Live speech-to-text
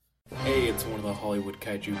it's one of the Hollywood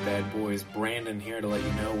Kaiju bad boys, Brandon, here to let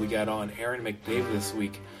you know we got on Aaron McDavid this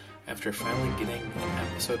week after finally getting an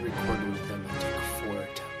episode recorded with him that took 4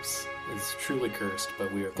 attempts. It's truly cursed,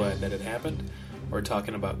 but we are glad that it happened. We're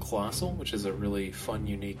talking about Colossal, which is a really fun,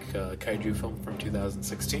 unique Kaiju film from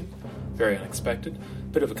 2016. Very unexpected.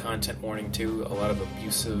 Bit of a content warning, too. A lot of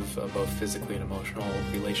abusive, both physically and emotional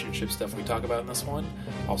relationship stuff we talk about in this one.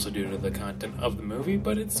 Also due to the content of the movie,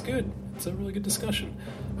 but it's good. It's a really good discussion.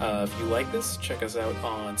 If you like this, check us out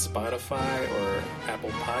on Spotify or Apple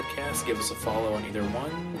Podcasts. Give us a follow on either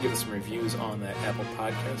one. Give us some reviews on that Apple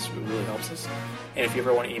Podcast. It really helps us. And if you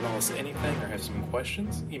ever want to email us anything or have some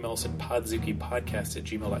questions, email us at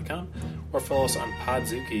podzukipodcast@gmail.com or follow us on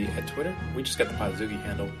Podzuki at Twitter. We just got the Podzuki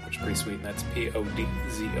handle, which is pretty sweet, and that's Podzooky.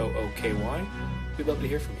 We'd love to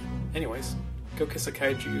hear from you. Anyways, go kiss a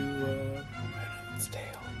kaiju right on its tail.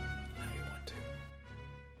 How you want to.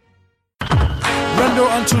 Render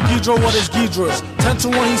unto Ghidra what is Ghidra's. 10 to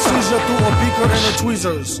 1 he sees you through a beaker and a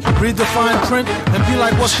tweezers. Read the fine print and be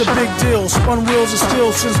like, what's the big deal? Spun wheels of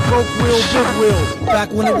steel since broke wheel, big wheel.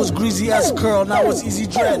 Back when it was greasy as curl, now it's easy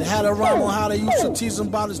dread. Had a rhyme on how they used to tease him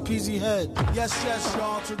about his peasy head. Yes, yes,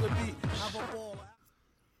 y'all, to the beat. Have a ball.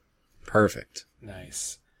 Perfect.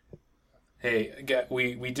 Nice. Hey,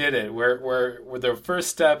 we did it. We're the first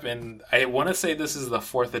step, and I want to say this is the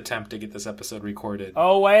 4th attempt to get this episode recorded.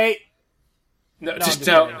 Oh, wait. No, just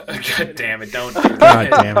don't. God damn it! Don't. God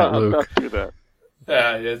damn it, Luke. Don't do that.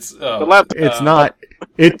 It's It's not.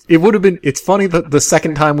 It would have been. It's funny the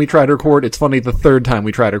second time we try to record. It's funny the third time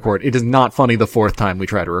we try to record. It is not funny the 4th time we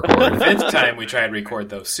try to record. 5th time we tried to record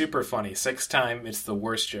though, super funny. 6th time it's the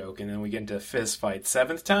worst joke, and then we get into a fist fight.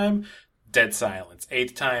 7th time, dead silence.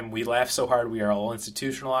 8th time we laugh so hard we are all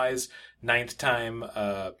institutionalized. 9th time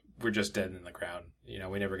we're just dead in the ground. You know,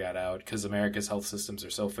 we never got out because America's health systems are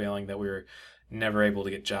so failing that we were never able to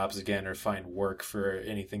get jobs again or find work for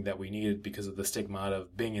anything that we needed because of the stigmata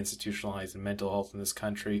of being institutionalized in mental health in this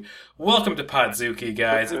country. Welcome to Podzuki,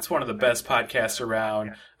 guys. It's one of the best podcasts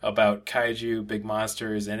around about kaiju, big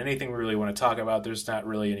monsters, and anything we really want to talk about. There's not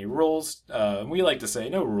really any rules. We like to say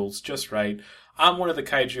no rules, just right. I'm one of the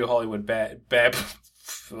Kaiju Hollywood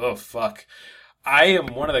oh, fuck. I am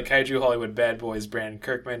one of the Kaiju Hollywood bad boys, Brandon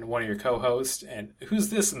Kirkman, one of your co-hosts. And who's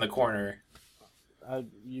this in the corner?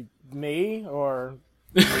 Me, or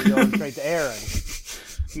you going straight to Aaron?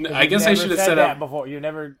 I guess I should have said that before. You've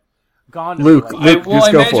never gone to Luke. Like, Luke,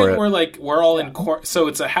 just go for it. We're all in so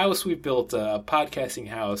it's a house we've built, a podcasting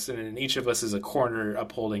house, and then each of us is a corner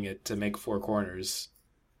upholding it to make 4 corners.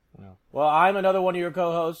 Well, I'm another one of your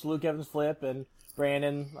co-hosts, Luke Evans Flip, and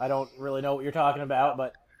Brandon. I don't really know what you're talking about,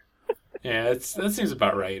 but yeah, that seems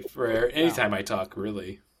about right for any time I talk,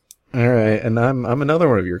 really. All right, and I'm another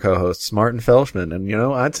one of your co-hosts, Martin Felshman, and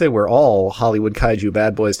I'd say we're all Hollywood Kaiju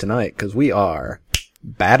bad boys tonight because we are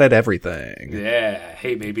bad at everything. Yeah,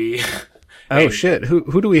 hey baby. Oh hey. Shit,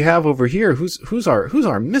 who do we have over here? Who's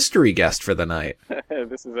our mystery guest for the night?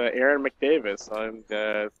 This is Aaron McDavis. I'm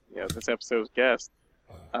this episode's guest.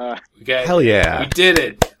 Hell yeah, we did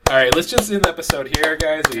it. All right, let's just end the episode here,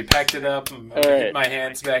 guys. We packed it up. I'm hitting my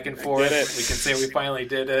hands back and forth. We can say we finally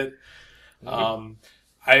did it.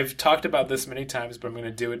 I've talked about this many times, but I'm going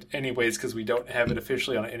to do it anyways because we don't have it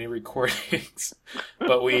officially on any recordings.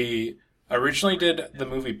 But we originally did the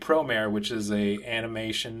movie Promare, which is a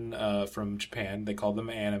animation from Japan. They call them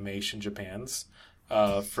Animation Japans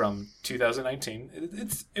from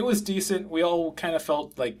 2019. It was decent. We all kind of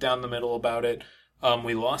felt like down the middle about it.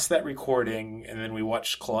 We lost that recording, and then we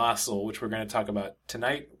watched Colossal, which we're going to talk about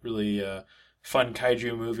tonight. Really fun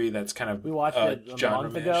kaiju movie that's kind of we watched it a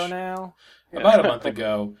month ago now. About a month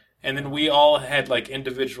ago, and then we all had like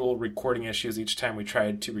individual recording issues each time we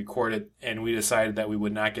tried to record it, and we decided that we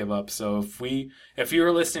would not give up. So if you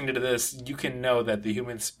are listening to this, you can know that the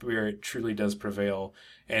human spirit truly does prevail,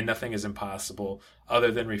 and nothing is impossible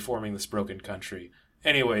other than reforming this broken country.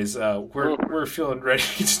 Anyways, we're feeling ready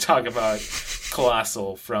to talk about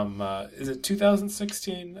Colossal from is it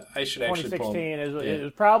 2016? I should actually 2016 it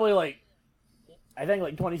was probably like. I think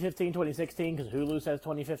like 2015, 2016, because Hulu says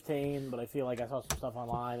 2015, but I feel like I saw some stuff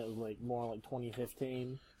online. It was like more like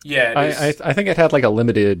 2015. Yeah, I think it had like a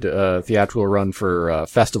limited theatrical run for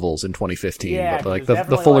festivals in 2015, yeah, but like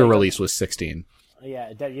the fuller release was 16. Yeah,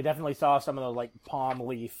 you definitely saw some of the like palm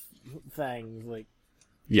leaf things like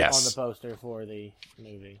yes on the poster for the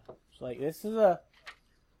movie. It's like this is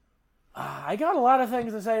I got a lot of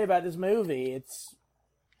things to say about this movie.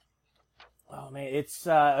 It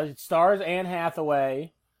stars Anne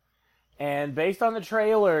Hathaway, and based on the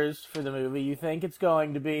trailers for the movie, you think it's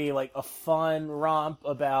going to be like a fun romp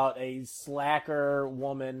about a slacker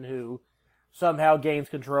woman who somehow gains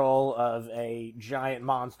control of a giant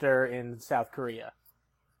monster in South Korea.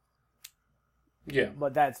 Yeah.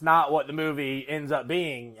 But that's not what the movie ends up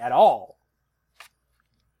being at all.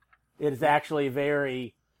 It is actually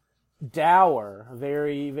very dour,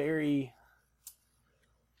 very, very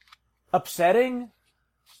upsetting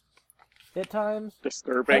at times.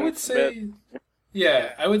 Disturbing. I would say,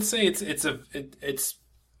 yeah, I would say it's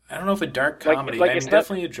I don't know if a dark comedy. Like I mean, it's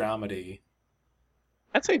definitely a dramedy.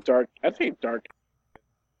 I'd say dark.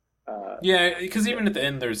 Yeah, because even at the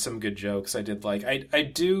end, there's some good jokes. I did like. I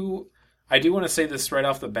do want to say this right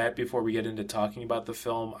off the bat before we get into talking about the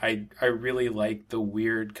film. I really like the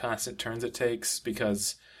weird constant turns it takes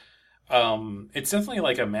because it's definitely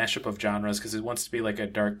like a mashup of genres because it wants to be like a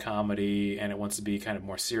dark comedy and it wants to be kind of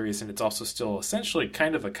more serious, and it's also still essentially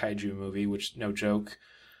kind of a kaiju movie, which no joke.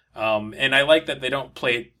 And I like that they don't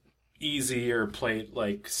play it easy or play it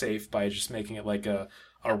like safe by just making it like a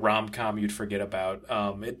rom-com you'd forget about.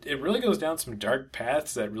 It really goes down some dark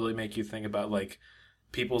paths that really make you think about like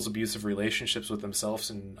people's abusive relationships with themselves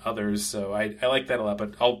and others. So I like that a lot,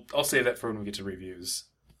 but I'll save that for when we get to reviews.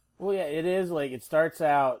 Well, yeah, it is like it starts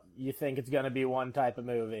out, you think it's going to be one type of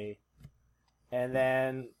movie, and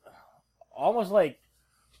then almost like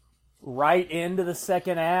right into the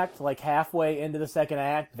second act, like halfway into the second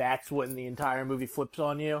act, that's when the entire movie flips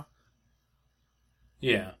on you.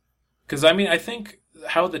 Yeah. Because, I mean, I think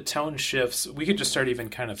how the tone shifts, we could just start even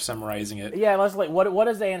kind of summarizing it. Yeah, let's like, what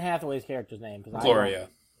is Anne Hathaway's character's name? Gloria.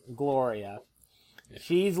 Gloria. Yeah.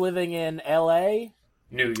 She's living in L.A.?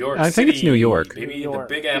 New York I think it's New York. Maybe New York.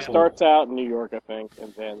 the Big He Apple. starts out in New York, I think,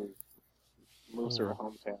 and then moves to her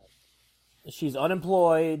hometown. She's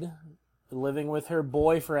unemployed, living with her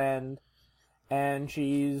boyfriend, and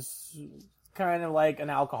she's kind of like an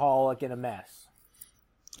alcoholic in a mess.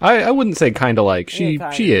 I wouldn't say kind of like. She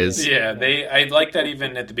is. Yeah, I like that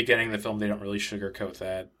even at the beginning of the film, they don't really sugarcoat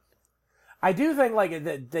that. I do think like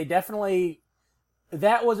they definitely,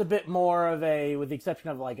 that was a bit more of a, with the exception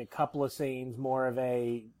of like a couple of scenes, more of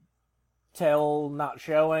a tell not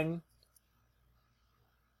showing.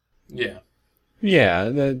 Yeah.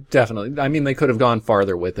 Yeah, definitely. I mean, they could have gone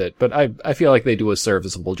farther with it, but I feel like they do a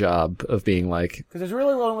serviceable job of being like... Because there's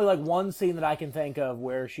really only like one scene that I can think of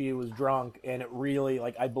where she was drunk, and it really,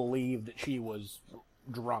 like, I believed that she was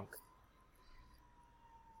drunk.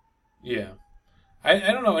 Yeah. I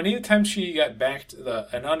don't know, anytime she got back to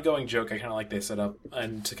an ongoing joke I kind of like they set up,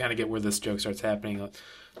 and to kind of get where this joke starts happening, to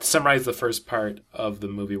summarize the first part of the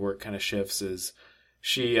movie where it kind of shifts is...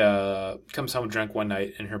 She comes home drunk one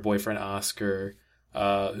night, and her boyfriend Oscar,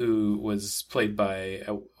 who was played by,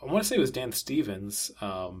 I want to say it was Dan Stevens,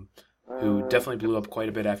 who definitely blew up quite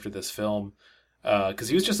a bit after this film, because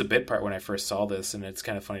he was just a bit part when I first saw this, and it's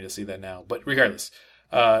kind of funny to see that now. But regardless,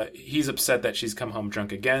 he's upset that she's come home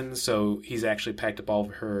drunk again, so he's actually packed up all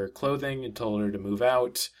of her clothing and told her to move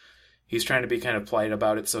out. He's trying to be kind of polite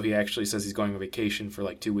about it, so he actually says he's going on vacation for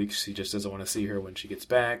like 2 weeks. He just doesn't want to see her when she gets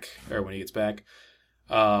back, or when he gets back.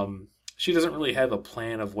 She doesn't really have a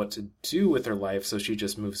plan of what to do with her life, so she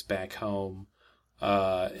just moves back home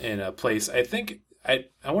in a place. I think I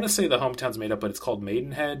want to say the hometown's made up, but it's called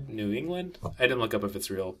Maidenhead, New England. I didn't look up if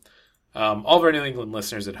it's real. All of our New England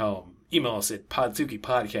listeners at home, email us at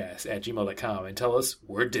podzukipodcast@gmail.com and tell us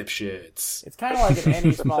we're dipshits. It's kind of like in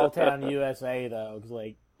any small town USA, though, because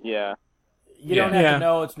like Yeah. you don't have to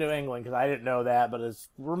know it's New England, because I didn't know that, but it's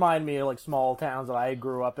remind me of like small towns that I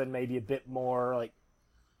grew up in, maybe a bit more like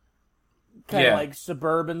kind of like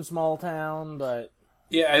suburban small town, but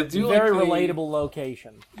yeah, I do very like relatable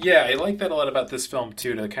location. Yeah, I like that a lot about this film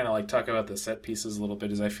too. To kind of like talk about the set pieces a little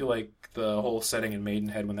bit, is I feel like the whole setting in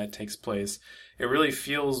Maidenhead when that takes place, it really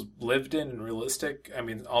feels lived in and realistic. I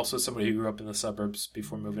mean, also somebody who grew up in the suburbs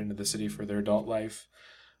before moving into the city for their adult life.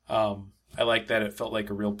 I like that it felt like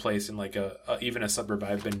a real place and like even a suburb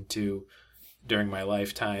I've been to during my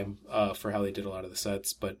lifetime for how they did a lot of the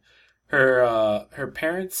sets. But her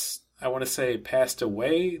parents, I want to say, passed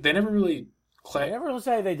away. They never really... I never really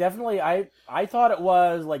say they definitely... I thought it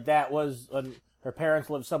was like that was... her parents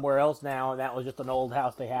live somewhere else now, and that was just an old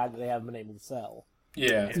house they had that they haven't been able to sell.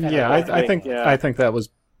 Yeah. Yeah, I think that was...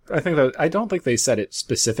 I don't think they said it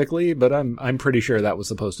specifically, but I'm pretty sure that was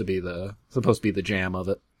supposed to be the jam of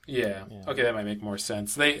it. Yeah. Okay, that might make more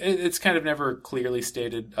sense. It's kind of never clearly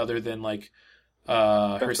stated, other than like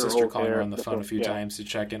her sister calling her on the phone a few times to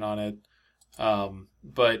check in on it.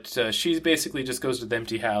 But she basically just goes to the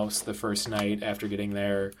empty house the first night after getting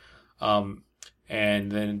there, and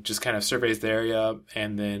then just kind of surveys the area,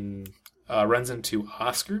 and then runs into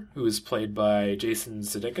Oscar, who is played by Jason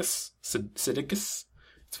Sudeikis.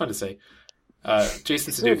 It's fun to say.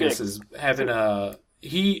 Jason Sudeikis is having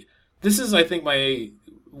This is, I think,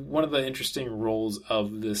 one of the interesting roles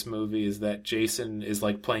of this movie is that Jason is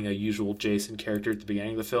like playing a usual Jason character at the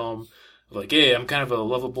beginning of the film. Like, hey, I'm kind of a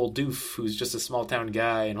lovable doof who's just a small town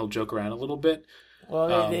guy, and he'll joke around a little bit.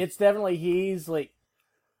 Well, it's definitely he's like.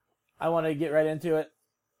 I want to get right into it.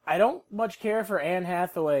 I don't much care for Anne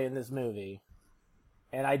Hathaway in this movie,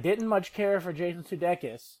 and I didn't much care for Jason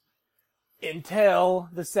Sudeikis until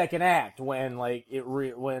the second act, when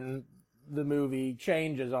when the movie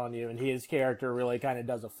changes on you and his character really kind of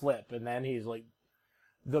does a flip, and then he's like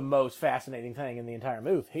the most fascinating thing in the entire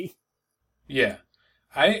movie. Yeah.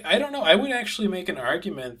 I don't know. I would actually make an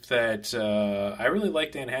argument that I really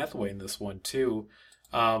liked Anne Hathaway in this one too.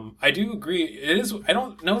 I do agree. It is. I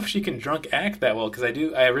don't know if she can drunk act that well, because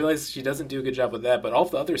I realize she doesn't do a good job with that. But all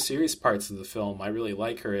of the other serious parts of the film, I really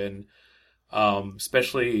like her in.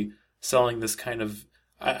 Especially selling this kind of.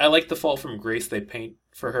 I like the fall from grace they paint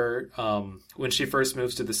for her. When she first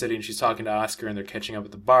moves to the city and she's talking to Oscar and they're catching up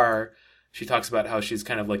at the bar, she talks about how she's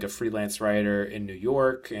kind of like a freelance writer in New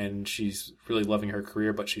York and she's really loving her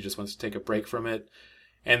career, but she just wants to take a break from it.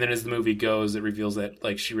 And then as the movie goes, it reveals that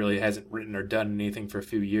like she really hasn't written or done anything for a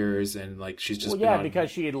few years, and like she's just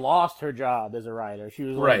because she had lost her job as a writer. She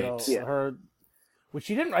was her, which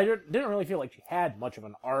she didn't. I didn't really feel like she had much of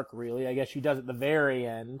an arc. Really, I guess she does at the very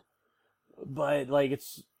end, but like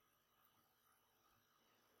it's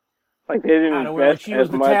like they didn't invest she was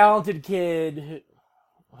as the much. talented kid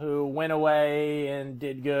who went away and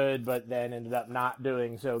did good, but then ended up not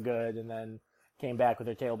doing so good, and then came back with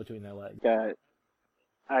her tail between their legs.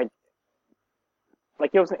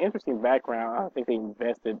 It was an interesting background. I don't think they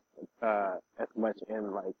invested as much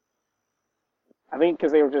in I think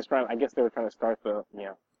because they were just trying. I guess they were trying to start the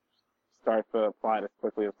plot as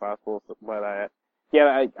quickly as possible. But I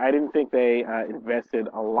didn't think they invested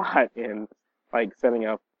a lot in setting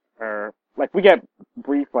up her. We get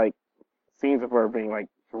brief scenes of her being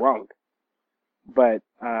drunk, but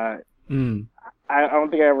I don't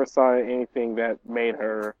think I ever saw anything that made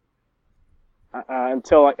her.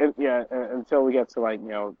 Until we get to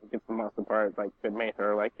get the most part that made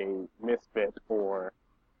her a misfit or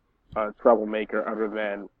a troublemaker, other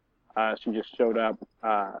than she just showed up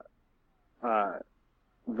the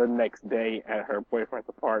next day at her boyfriend's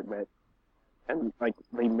apartment and they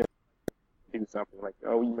missed do something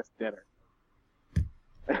we missed dinner.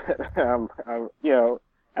 And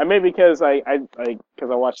maybe because I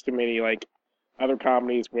watched too many other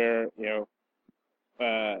comedies where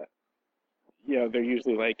they're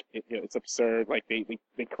usually it's absurd.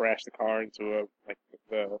 They crash the car into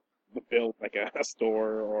the build a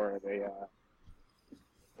store, or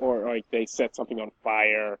they set something on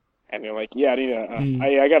fire, and they're I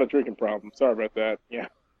got a drinking problem. Sorry about that. Yeah.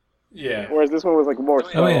 Yeah. Whereas this one was more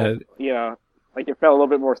subtle. Oh, yeah. It felt a little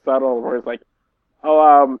bit more subtle. Where it's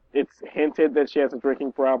it's hinted that she has a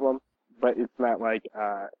drinking problem, but it's not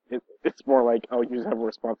it's more you just have a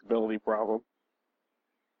responsibility problem.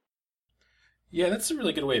 Yeah, that's a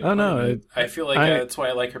really good way of putting it. I feel like that's why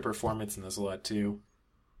I like her performance in this a lot too.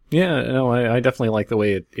 Yeah, no, I definitely like the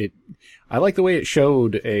way I like the way it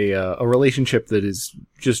showed a relationship that is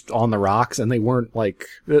just on the rocks, and they weren't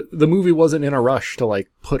the movie wasn't in a rush to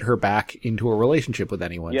put her back into a relationship with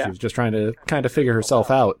anyone. Yeah. She was just trying to kind of figure herself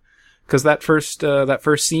out. Because that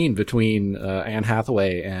first scene between Anne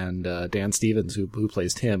Hathaway and Dan Stevens, who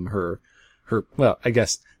plays Tim, well, I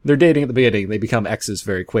guess they're dating at the beginning. They become exes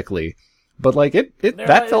very quickly. But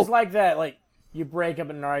that felt like that. You break up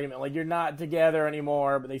in an argument, you're not together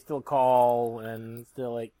anymore, but they still call and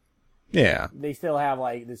still yeah. They still have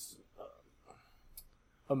this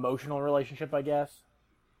emotional relationship, I guess.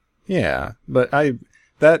 Yeah, but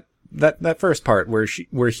that first part where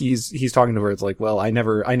he's talking to her, it's well, I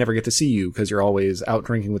never get to see you because you're always out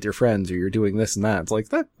drinking with your friends, or you're doing this and that. It's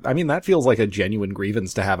that. I mean, that feels like a genuine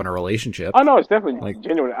grievance to have in a relationship. Oh no, it's definitely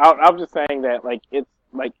genuine. I'm just saying that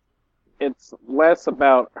it's less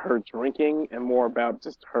about her drinking and more about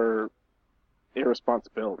just her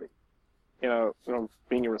irresponsibility.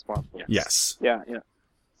 Being irresponsible. Yeah. Yes. Yeah.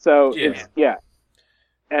 So yeah.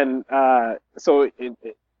 And so it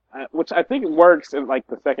which I think works in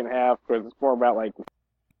the second half, because it's more about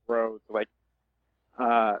road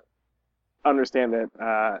to understand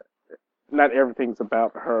that not everything's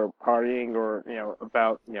about her partying or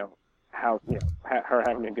about how her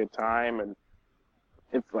having a good time, and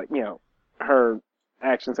it's her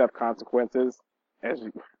actions have consequences, as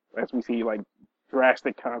we see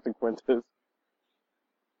drastic consequences,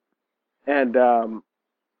 and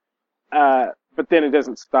but then it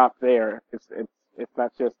doesn't stop there. It's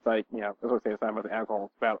not just as I say, it's not about the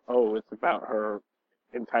alcohol. It's about her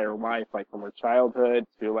entire life, from her childhood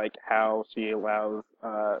to how she allows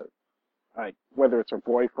like whether it's her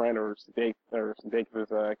boyfriend or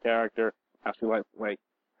Sudeikis' character, how she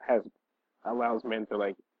has allows men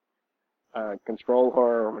to control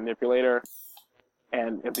her or manipulate her,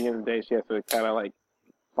 and at the end of the day, she has to kind of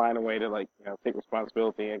find a way to take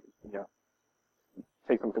responsibility and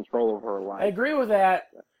take some control over her life. I agree with that,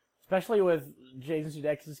 especially with Jason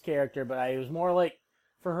Sudeikis' character, but it was more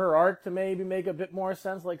for her arc to maybe make a bit more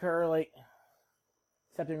sense, her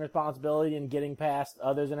accepting responsibility and getting past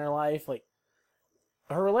others in her life.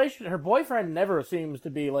 Her boyfriend never seems to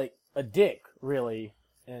be a dick, really.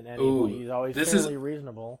 And he's always fairly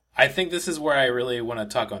reasonable. I think this is where I really want to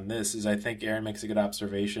talk on this. Is I think Aaron makes a good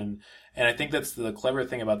observation, and I think that's the clever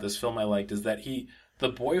thing about this film I liked is that the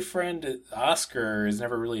boyfriend Oscar is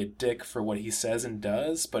never really a dick for what he says and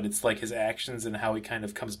does, but it's his actions and how he kind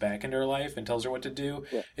of comes back into her life and tells her what to do.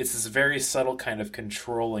 Yeah. It's this very subtle kind of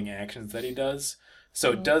controlling actions that he does.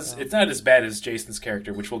 So it's not as bad as Jason's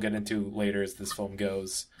character, which we'll get into later as this film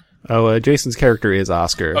goes. Oh, Jason's character is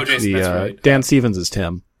Oscar. Oh, Jason, that's right. Dan Stevens is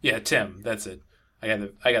Tim. Yeah, Tim. That's it. I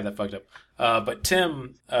got that fucked up. But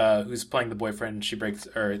Tim, who's playing the boyfriend, he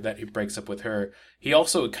breaks up with her. He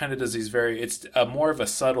also kind of does these it's more of a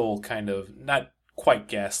subtle kind of, not quite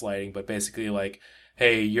gaslighting, but basically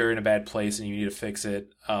hey, you're in a bad place and you need to fix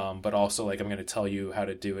it. But also I'm going to tell you how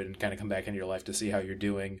to do it and kind of come back into your life to see how you're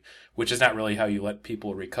doing, which is not really how you let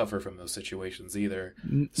people recover from those situations either.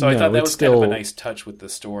 So I thought that was kind of a nice touch with the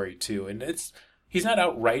story too. And he's not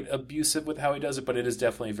outright abusive with how he does it, but it is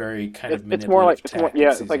definitely very kind of manipulative.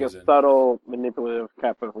 It's like a subtle manipulative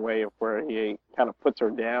type of way of where he kind of puts her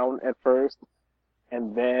down at first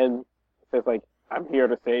and then says I'm here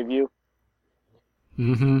to save you.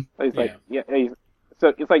 Mm-hmm. He's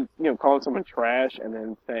so it's calling someone trash and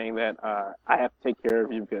then saying that I have to take care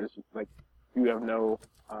of you because you have no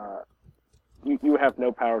you have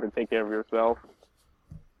no power to take care of yourself.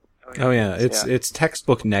 Oh yeah, it's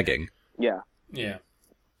textbook negging. Yeah. Yeah.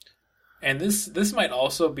 And this might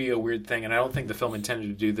also be a weird thing, and I don't think the film intended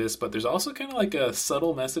to do this, but there's also kind of a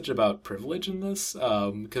subtle message about privilege in this,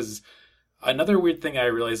 because another weird thing I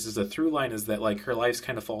realized is a through line is that her life's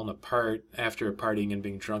kind of fallen apart after partying and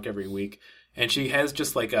being drunk every week. And she has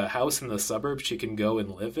just a house in the suburbs she can go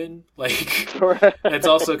and live in. It's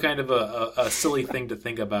also kind of a silly thing to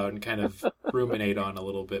think about and kind of ruminate on a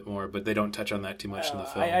little bit more, but they don't touch on that too much in the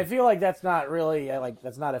film. I feel that's not really,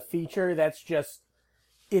 that's not a feature. That's just,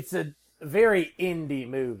 it's a very indie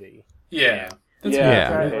movie. Yeah.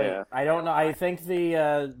 Yeah. I don't know. I think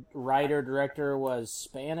the writer-director was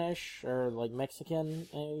Spanish or Mexican.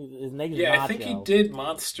 His name's Nacho. I think he did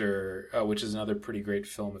Monster, which is another pretty great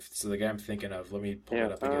film. If it's the guy I'm thinking of, let me pull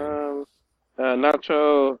it up again.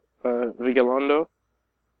 Nacho Vigalondo.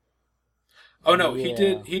 Oh no, he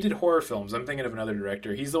did horror films. I'm thinking of another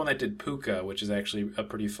director. He's the one that did Puka, which is actually a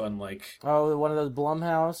pretty fun Oh, one of those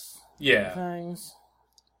Blumhouse things.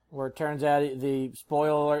 Where it turns out the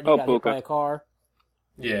spoiler alert, he got hit by a car.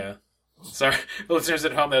 Yeah. Sorry, listeners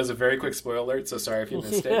at home, that was a very quick spoiler alert, so sorry if you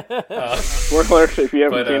missed it. Spoiler alert if you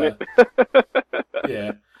haven't seen it.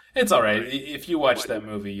 Yeah. It's alright. If you watch that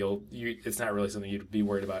movie, it's not really something you'd be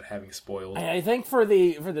worried about having spoiled. I think for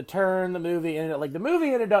the turn, the movie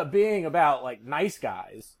ended up being about nice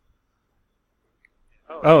guys.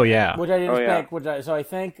 Oh yeah. Which I didn't expect. So I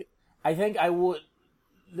think I would.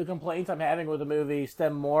 The complaints I'm having with the movie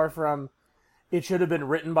stem more from it should have been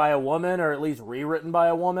written by a woman or at least rewritten by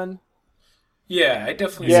a woman. Yeah, I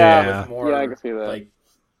definitely see that with more. Yeah, I can see that.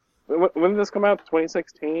 When did this come out?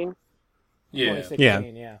 2016? Yeah.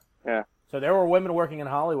 2016, yeah. So there were women working in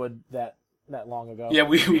Hollywood that long ago. Yeah,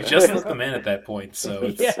 we just let them in at that point, so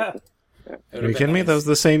it's... Yeah. Are you kidding me? That was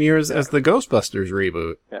the same year as the Ghostbusters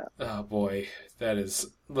reboot. Yeah. Oh, boy. That is...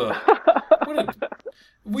 Look.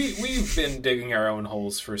 We've been digging our own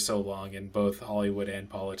holes for so long in both Hollywood and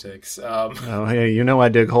politics. Oh, hey, I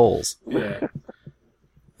dig holes. Yeah.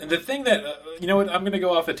 And the thing that, you know what, I'm going to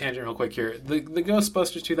go off a tangent real quick here. The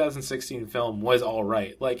Ghostbusters 2016 film was all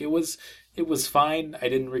right. It was fine. I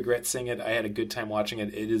didn't regret seeing it. I had a good time watching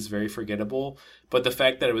it. It is very forgettable. But the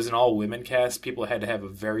fact that it was an all-women cast, people had to have a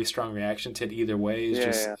very strong reaction to it either way. Is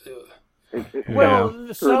just... Well,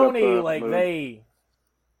 Sony, they...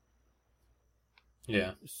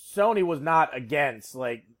 Yeah. Sony was not against,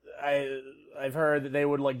 I've heard that they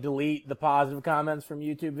would, delete the positive comments from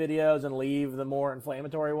YouTube videos and leave the more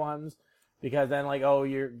inflammatory ones. Because then,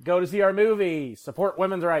 you go to see our movie, support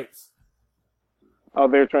women's rights. Oh,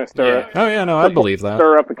 they're trying to stir up. Oh, yeah, no, I believe that.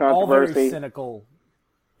 Stir up the controversy. All very cynical.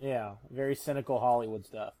 Yeah, very cynical Hollywood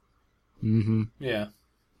stuff. Mm-hmm. Yeah.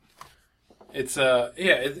 It's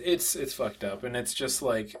fucked up, and it's just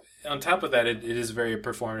on top of that, it is a very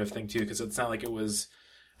performative thing too, because it's not like it was.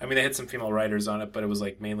 I mean, they had some female writers on it, but it was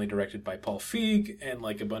like mainly directed by Paul Feig and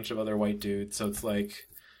like a bunch of other white dudes. So it's like,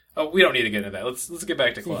 oh, we don't need to get into that. Let's get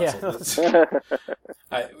back to Colossal. Yeah.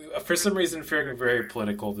 For some reason, feeling very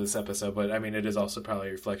political this episode, but I mean, it is also probably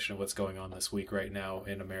a reflection of what's going on this week right now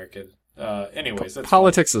in America. Anyways, that's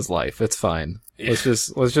politics is life. It's fine. Yeah.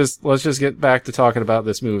 Let's just get back to talking about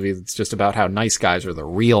this movie. It's just about how nice guys are the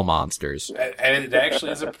real monsters. And it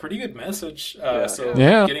actually is a pretty good message. So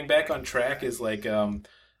Yeah. getting back on track is like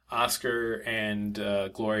Oscar and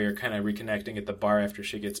Gloria are kind of reconnecting at the bar after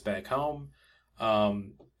she gets back home.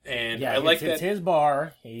 And Yeah, I like it's that. his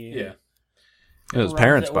bar. Yeah. It was Runs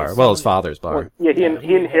parents' it bar. with Well, his someone- father's bar. Yeah, he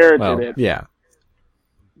he inherited Well, it. yeah.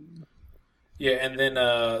 Yeah, and then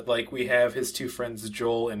like we have his two friends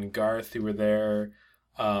Joel and Garth who were there.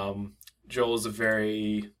 Joel is a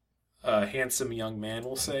very handsome young man,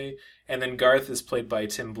 we'll say, and then Garth is played by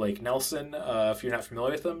Tim Blake Nelson. If you're not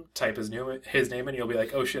familiar with him, type his name in, you'll be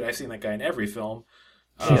like, "Oh shit, I've seen that guy in every film."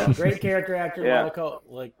 Great character actor. Yeah.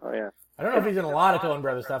 Like Oh yeah. I don't know if he's in a lot of Coen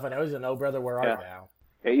Brothers stuff. I know he's in Oh Brother Where Art Yeah. Thou.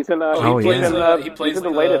 Yeah, he's in. Oh, he he plays, is. he plays he's in the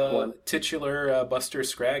latest one. titular Buster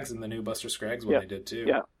Scraggs in the new Buster Scraggs one Yeah. they did too.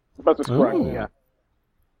 Yeah. Buster Scruggs. Ooh. Yeah.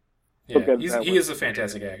 Yeah, Okay, that he one. is a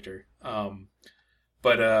fantastic actor.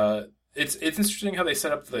 But it's interesting how they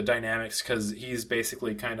set up the dynamics because he's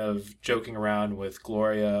basically kind of joking around with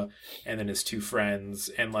Gloria and then his two friends,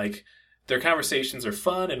 and like their conversations are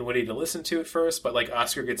fun and witty to listen to at first, but like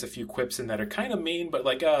Oscar gets a few quips in that are kind of mean, but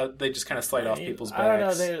like they just kind of slide off people's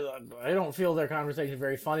backs. I don't know. I don't feel their conversation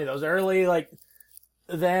very funny. Those early, like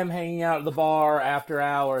them hanging out at the bar after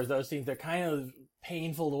hours, those scenes, they're kind of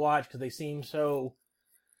painful to watch because they seem so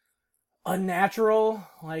unnatural.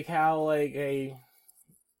 Like how a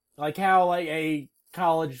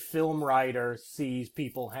college film writer sees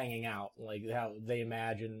people hanging out, like how they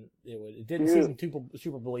imagine it would. It didn't seem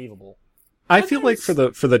super believable. I feel like for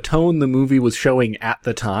the tone the movie was showing at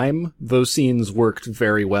the time, those scenes worked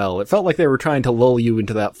very well. It felt like they were trying to lull you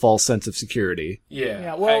into that false sense of security. Yeah,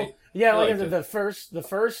 Yeah, well, I like liked it. the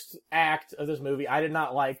first act of this movie, I did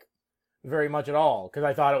not like very much at all because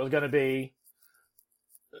I thought it was going to be.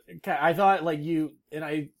 I thought like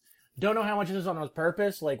I don't know how much of this was on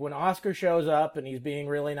purpose. Like when Oscar shows up and he's being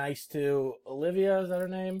really nice to Olivia, is that her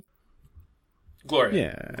name?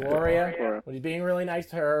 Gloria. Gloria. When he's being really nice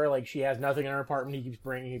to her, like she has nothing in her apartment, he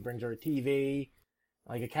brings her a TV,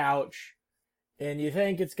 like a couch, and you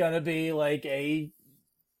think it's gonna be like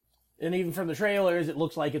and even from the trailers, it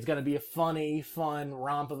looks like it's gonna be a funny, fun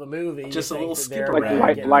romp of a movie. Just You a think little that skip they're around. gonna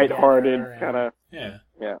Like get lighthearted together and- kind of. Yeah.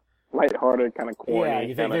 Yeah. Lighthearted kind of corny. Yeah,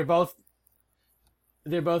 you think kinda.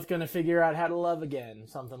 they're both gonna figure out how to love again,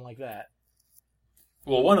 something like that.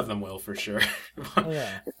 Well, one of them will for sure.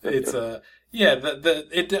 Yeah. It's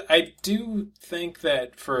I do think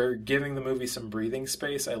that for giving the movie some breathing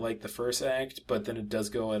space, I like the first act, but then it does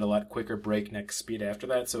go at a lot quicker breakneck speed after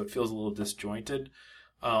that, so it feels a little disjointed.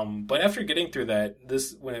 But after getting through that,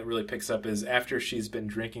 when it really picks up is after she's been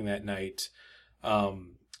drinking that night.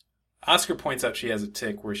 Oscar points out she has a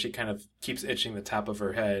tic where she kind of keeps itching the top of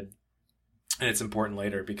her head, and it's important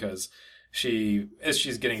later because as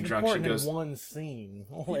she's getting It's drunk, she important goes. in one scene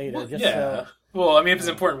later. Well, just yeah. so, Well, I mean, if it's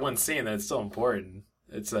important in one scene, then it's still important.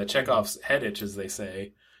 It's Chekhov's head itch, as they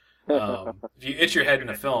say. If you itch your head in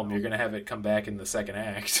a film, you're going to have it come back in the second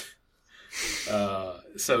act.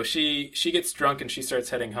 So she gets drunk and she starts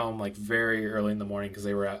heading home like very early in the morning because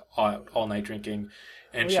they were out all night drinking.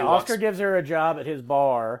 And yeah, she walks. Oscar gives her a job at his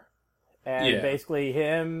bar, and Yeah. basically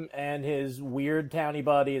him and his weird towny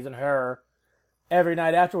buddies and her, every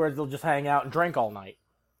night afterwards, they'll just hang out and drink all night.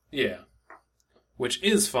 Yeah. Which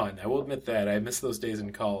is fun. I will admit that. I miss those days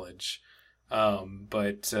in college.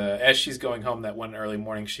 But as she's going home that one early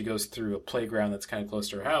morning, she goes through a playground that's kind of close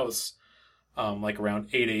to her house, like around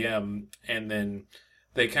 8 a.m. And then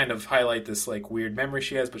they kind of highlight this like weird memory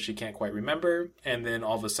she has, but she can't quite remember. And then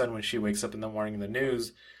all of a sudden, when she wakes up in the morning in the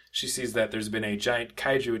news, she sees that there's been a giant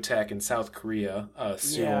kaiju attack in South Korea,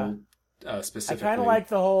 Seoul specifically. I kind of like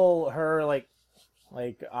the whole her like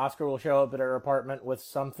Oscar will show up at her apartment with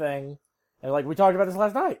something, and like we talked about this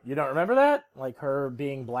last night. You don't remember that? Like her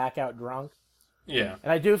being blackout drunk. Yeah.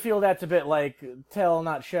 And I do feel that's a bit like tell,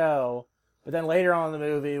 not show. But then later on in the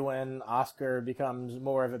movie, when Oscar becomes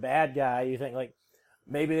more of a bad guy, you think like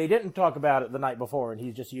maybe they didn't talk about it the night before, and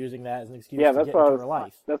he's just using that as an excuse Yeah, to that's get what into her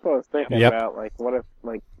life. That's what I was thinking Yep. about. Like, what if,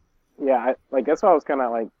 like, yeah, that's why I was kind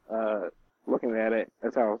of like looking at it.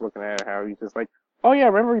 That's how I was looking at it. How he's just like, oh yeah,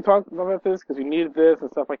 remember we talked about this because you needed this and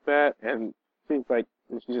stuff like that, and she's like,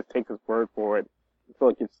 and she just takes his word for it. I feel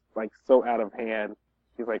like it's like so out of hand.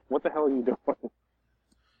 She's like, what the hell are you doing?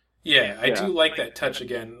 Yeah, I Yeah. do like that touch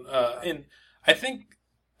again. And I think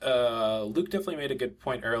Luke definitely made a good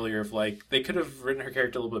point earlier of like they could have written her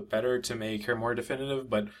character a little bit better to make her more definitive,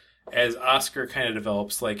 but as Oscar kind of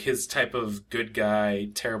develops, like his type of good guy,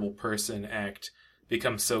 terrible person act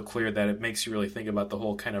becomes so clear that it makes you really think about the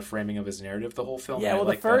whole kind of framing of his narrative, the whole film. Yeah, well,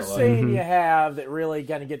 the first scene you have that really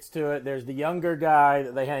kind of gets to it, there's the younger guy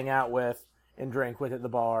that they hang out with and drink with at the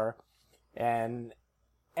bar, and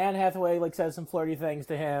Anne Hathaway like says some flirty things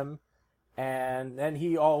to him, and then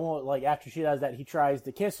he almost like after she does that, he tries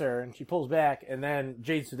to kiss her, and she pulls back, and then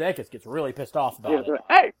Jason Sudeikis gets really pissed off about it.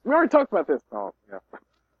 Hey, we already talked about this. Oh, yeah.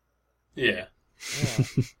 Yeah.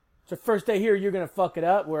 So first day here, you're gonna fuck it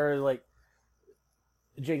up. Where like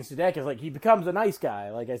Jason Sudeikis, like he becomes a nice guy,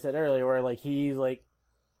 like I said earlier, where like he's like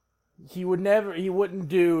he wouldn't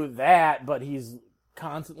do that, but he's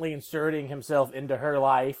constantly inserting himself into her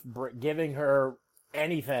life, giving her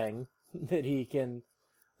anything that he can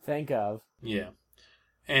think of. Yeah.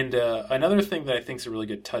 And another thing that I think is a really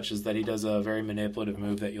good touch is that he does a very manipulative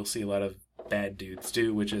move that you'll see a lot of bad dudes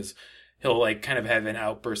do, which is he'll like kind of have an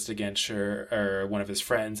outburst against her or one of his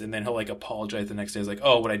friends, and then he'll like apologize the next day. He's like,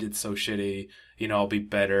 "Oh, what I did so shitty. You know, I'll be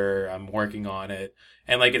better. I'm working on it."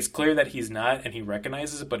 And like it's clear that he's not, and he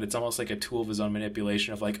recognizes it, but it's almost like a tool of his own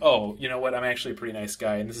manipulation of like, "Oh, you know what? I'm actually a pretty nice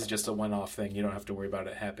guy, and this is just a one-off thing. You don't have to worry about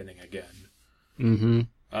it happening again." Mm-hmm.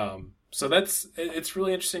 So it's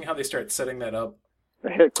really interesting how they start setting that up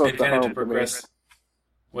Hit close and to kind of home to for me. progress.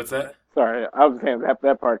 What's that? Sorry, I was saying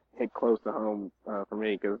that part hit close to home for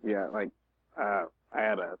me because I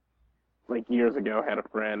had years ago had a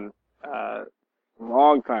friend,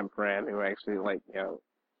 longtime friend who actually would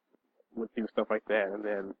do stuff like that, and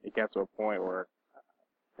then it got to a point where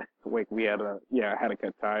we had I had to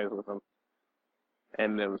cut ties with him,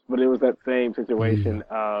 and it was that same situation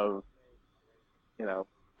of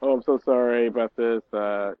oh, I'm so sorry about this,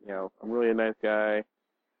 I'm really a nice guy,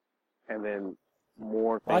 and then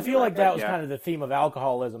more. Well, I feel like that was kind of the theme of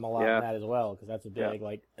alcoholism a lot in that as well, because that's a big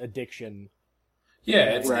addiction.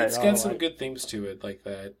 Yeah, it's got some good themes to it like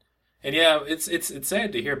that. And yeah, it's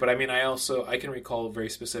sad to hear, but I mean, I can recall a very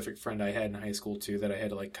specific friend I had in high school too that I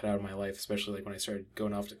had to cut out of my life, especially when I started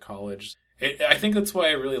going off to college. I think that's why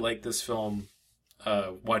I really like this film.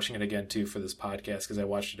 Watching it again too for this podcast, because I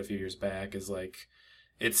watched it a few years back, is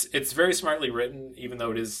it's very smartly written, even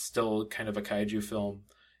though it is still kind of a kaiju film.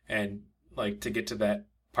 And to get to that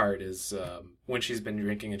part is when she's been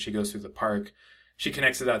drinking and she goes through the park, she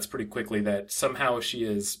connects the dots pretty quickly that somehow she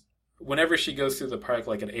is, whenever she goes through the park,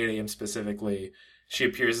 like at 8 a.m. specifically, she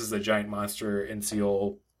appears as a giant monster in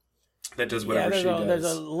Seoul that does whatever she does. There's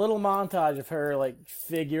a little montage of her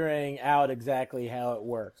figuring out exactly how it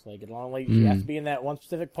works. She has to be in that one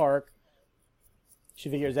specific park. She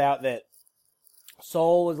figures out that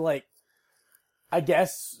Seoul is I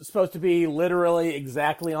guess supposed to be literally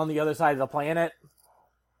exactly on the other side of the planet.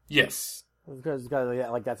 Yes, because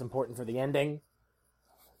that's important for the ending.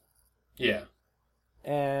 Yeah,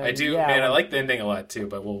 and I do. Man, I like the ending a lot too,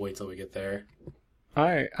 but we'll wait till we get there.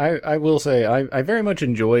 I will say I very much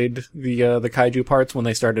enjoyed the kaiju parts when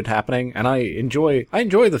they started happening, and I enjoy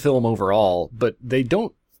the film overall, but they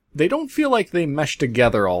don't feel like they mesh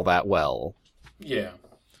together all that well. Yeah,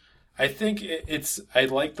 I think I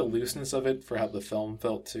like the looseness of it for how the film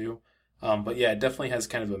felt too, but yeah, it definitely has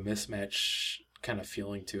kind of a mismatch kind of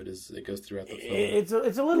feeling to it as it goes throughout the film. It's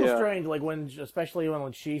a little strange, especially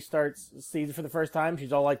when she sees it for the first time,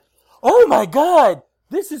 she's all like, "Oh my god,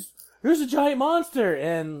 there's a giant monster,"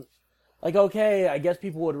 and okay, I guess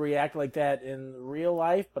people would react like that in real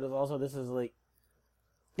life, but it's also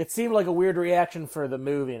it seemed like a weird reaction for the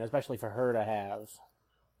movie, and especially for her to have.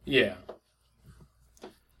 Yeah.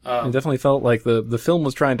 It definitely felt like the film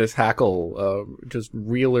was trying to tackle just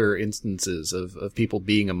realer instances of people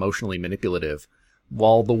being emotionally manipulative,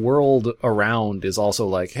 while the world around is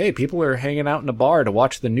also hey, people are hanging out in a bar to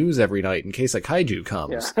watch the news every night in case a kaiju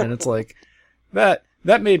comes. Yeah. And it's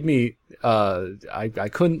that made me, I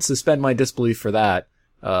couldn't suspend my disbelief for that,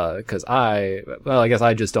 cause I guess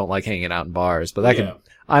I just don't like hanging out in bars, but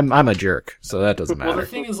I'm a jerk, so that doesn't matter. Well, the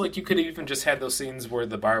thing is, you could have even just had those scenes where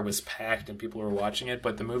the bar was packed and people were watching it,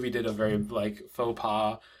 but the movie did a very, faux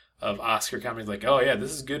pas of Oscar comedy, oh yeah,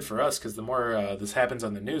 this is good for us, cause the more, this happens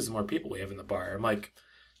on the news, the more people we have in the bar. I'm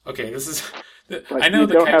okay, this is, I know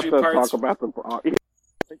the kaiju parts. Talk about the bar.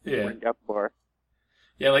 Yeah. Bar.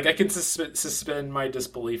 Yeah, I could suspend my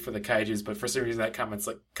disbelief for the kaijus, but for some reason that comment's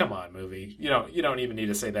come on, movie. You don't even need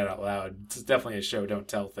to say that out loud. It's definitely a show don't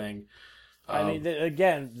tell thing. I mean,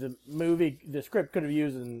 the script could have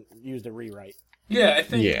used a rewrite. Yeah, I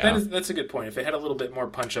think that's a good point. If it had a little bit more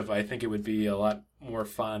punch of, I think it would be a lot more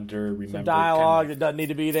fun to remember. Some dialogue that doesn't need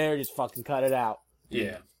to be there, just fucking cut it out.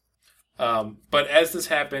 Yeah. But as this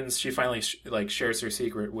happens, she finally shares her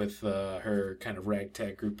secret with her kind of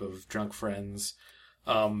ragtag group of drunk friends.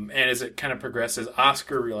 And as it kind of progresses,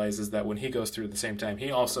 Oscar realizes that when he goes through at the same time,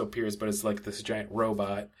 he also appears, but it's like this giant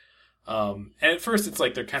robot. And at first, it's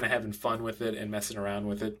like they're kind of having fun with it and messing around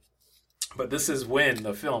with it. But this is when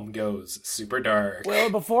the film goes super dark. Well,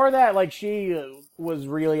 before that, like, she was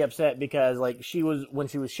really upset because, like, when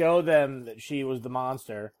she was showed them that she was the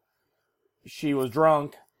monster, she was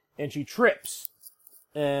drunk and she trips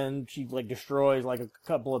and she, like, destroys, like, a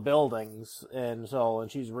couple of buildings and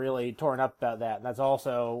she's really torn up about that. And that's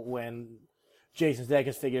also when Jason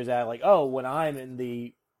Sudeikis figures out, like, oh, when I'm in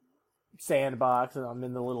the sandbox and I'm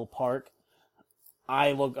in the little park,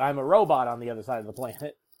 I'm a robot on the other side of the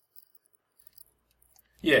planet.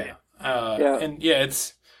 Yeah. And yeah,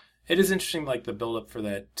 it is interesting, like, the build up for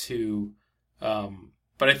that too.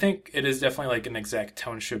 But I think it is definitely like an exact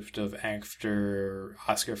tone shift of after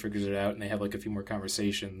Oscar figures it out and they have like a few more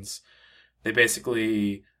conversations. They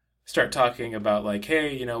basically start talking about like,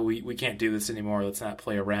 hey, you know, we can't do this anymore. Let's not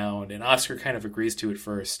play around. And Oscar kind of agrees to it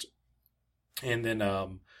first. And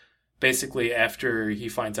then, basically after he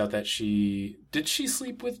finds out that did she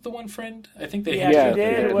sleep with the one friend? I think they she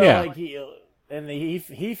did. Well, like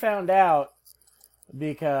he found out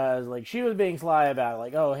because, like, she was being sly about it.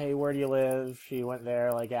 Like, oh, hey, where do you live? She went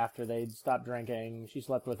there, like, after they'd stopped drinking. She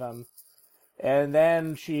slept with him. And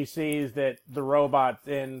then she sees that the robot's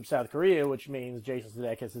in South Korea, which means Jason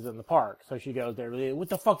Sudeikis is in the park. So she goes there, what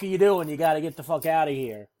the fuck are you doing? You gotta get the fuck out of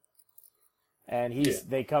here. And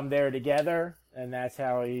they come there together, and that's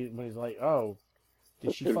how when he's like, oh,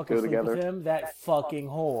 did she fucking sleep with him? That fucking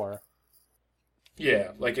whore.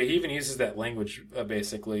 Yeah, like, he even uses that language,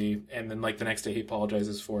 basically, and then, like, the next day he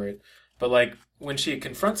apologizes for it. But, like, when she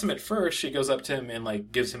confronts him at first, she goes up to him and,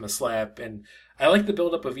 like, gives him a slap, and I like the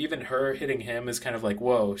build-up of even her hitting him is kind of like,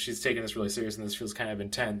 whoa, she's taking this really serious, and this feels kind of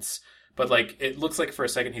intense. But, like, it looks like for a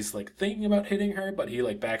second he's, like, thinking about hitting her, but he,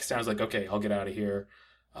 like, backs down, he's like, okay, I'll get out of here.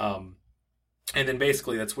 And then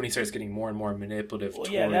basically that's when he starts getting more and more manipulative. Well,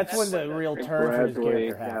 yeah, that's when the real turn for his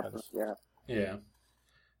character happens. Yeah.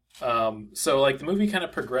 So, like, the movie kind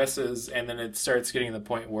of progresses, and then it starts getting to the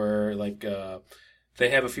point where, like, they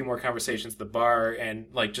have a few more conversations at the bar, and,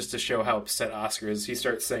 like, just to show how upset Oscar is, he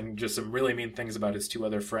starts saying just some really mean things about his two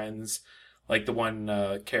other friends. Like, the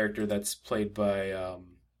one character that's played by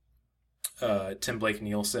Tim Blake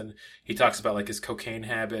Nielsen, he talks about, like, his cocaine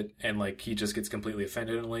habit, and, like, he just gets completely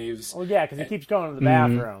offended and leaves. Well, yeah, because he keeps going to the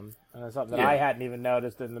bathroom, and it's something that I hadn't even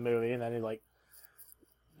noticed in the movie, and then he's like,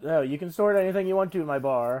 oh, you can store anything you want to in my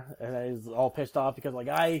bar, and then he's all pissed off because, like,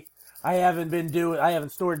 I haven't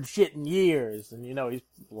stored shit in years, and, you know, he's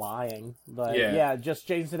lying, but just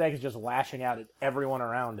Jason Sudeikis is just lashing out at everyone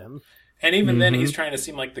around him. And even then, he's trying to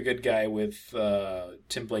seem like the good guy with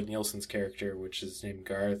Tim Blake Nielsen's character, which is named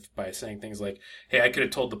Garth, by saying things like, hey, I could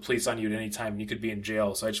have told the police on you at any time and you could be in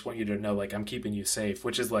jail, so I just want you to know, like, I'm keeping you safe,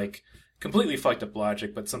 which is, like, completely fucked up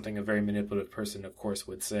logic, but something a very manipulative person, of course,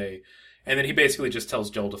 would say. And then he basically just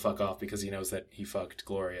tells Joel to fuck off because he knows that he fucked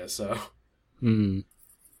Gloria, so... yeah,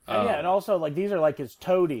 and also, like, these are, like, his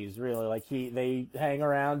toadies, really. Like, they hang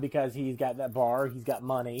around because he's got that bar, he's got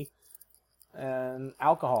money, and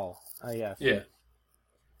alcohol, I guess. Yeah.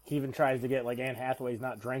 He even tries to get, like, Anne Hathaway's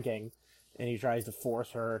not drinking, and he tries to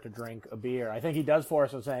force her to drink a beer. I think he does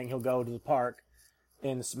force her, saying he'll go to the park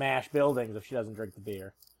and smash buildings if she doesn't drink the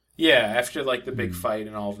beer. Yeah, after, like, the big fight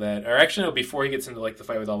and all of that. Or actually, no, before he gets into, like, the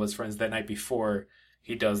fight with all his friends, that night before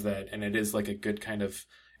he does that, and it is, like, a good kind of...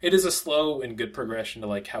 It is a slow and good progression to,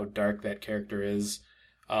 like, how dark that character is.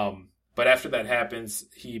 But after that happens,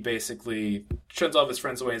 he basically shuns all of his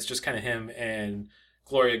friends away. It's just kind of him and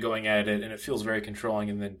Gloria going at it, and it feels very controlling.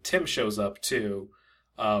 And then Tim shows up, too,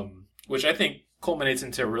 which I think culminates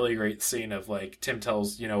into a really great scene of, like, Tim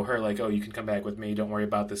tells, you know, her, like, oh, you can come back with me. Don't worry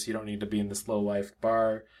about this. You don't need to be in this low-life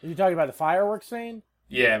bar. Are you talking about the fireworks scene?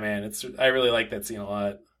 Yeah, man. I really like that scene a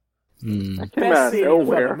lot. That came out of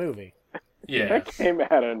nowhere. The movie. Yeah. That came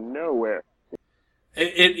out of nowhere.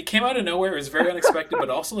 It came out of nowhere. It was very unexpected, but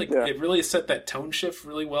also, like, it really set that tone shift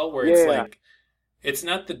really well, where it's, like, it's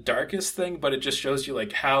not the darkest thing, but it just shows you,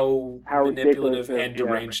 like, how manipulative and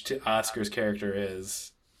deranged Oscar's character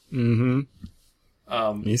is. Mm-hmm.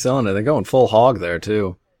 He's selling it. They're going full hog there,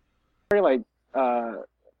 too. Very, like,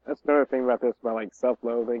 that's another thing about this, about, like,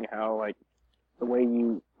 self-loathing, how, like, the way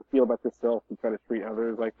you feel about yourself and try to treat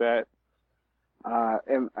others like that.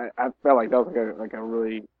 And I felt like that was like a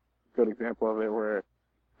really good example of it, where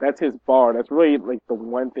that's his bar. That's really, like, the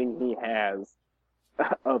one thing he has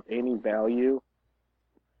of any value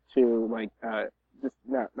to, like, just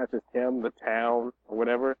not just him, the town or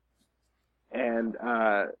whatever. and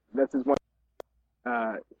that's his one.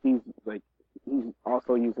 He's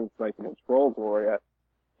also using to like control Gloria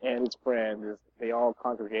and his friend. Is they all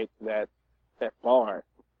congregate to that bar,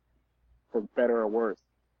 for better or worse.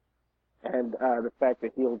 And the fact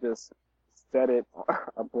that he'll just set it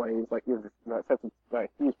ablaze, like he sets a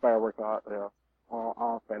huge fireworks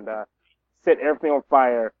off and set everything on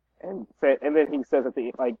fire, and then he says at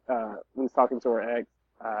the when he's talking to her ex,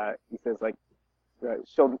 he says like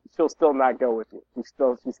she'll still not go with you. She's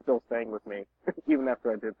still staying with me even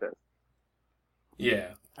after I did this. Yeah.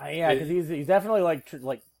 Yeah, because he's definitely like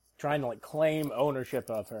trying to like claim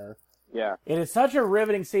ownership of her. Yeah. It is such a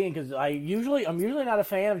riveting scene because I'm usually not a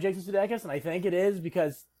fan of Jason Sudeikis, and I think it is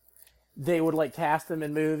because they would like cast him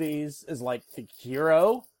in movies as like the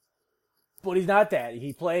hero, but he's not that.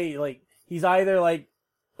 He's either like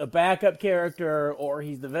a backup character or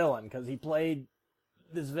he's the villain because he played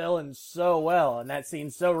this villain so well, and that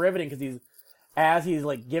scene's so riveting because he's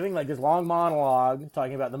like giving like this long monologue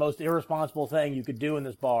talking about the most irresponsible thing you could do in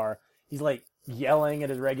this bar. He's like yelling at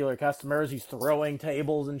his regular customers. He's throwing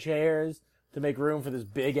tables and chairs to make room for this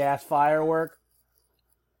big ass firework.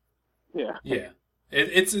 Yeah. Yeah.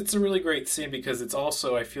 It's a really great scene because it's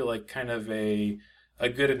also, I feel like, kind of a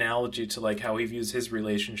good analogy to like how he views his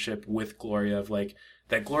relationship with Gloria, of like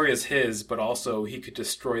that Gloria's his, but also he could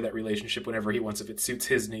destroy that relationship whenever he wants if it suits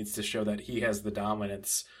his needs to show that he has the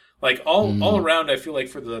dominance. Like all around, I feel like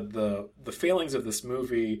for the failings of this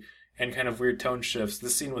movie and kind of weird tone shifts,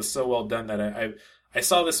 this scene was so well done that I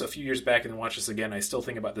saw this a few years back and then watched this again. I still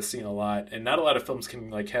think about this scene a lot, and not a lot of films can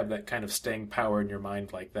like have that kind of staying power in your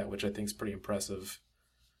mind like that, which I think is pretty impressive.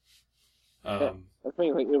 I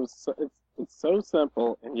think like it's so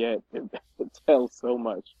simple and yet it tells so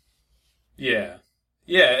much. Yeah.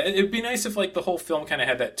 Yeah, it'd be nice if like the whole film kind of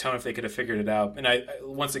had that tone if they could have figured it out. And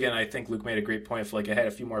once again, I think Luke made a great point. If like it had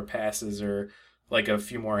a few more passes or like a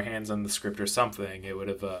few more hands on the script or something, it would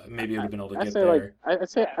have maybe it would have been able to get there. I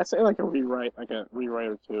say like a rewrite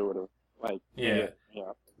or two would have like yeah.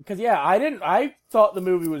 Because I thought the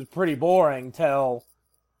movie was pretty boring till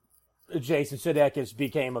Jason Sudeikis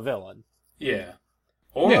became a villain. Yeah.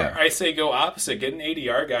 Or I say go opposite, get an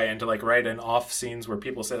ADR guy in to like write in off scenes where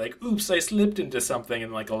people say like, "Oops, I slipped into something,"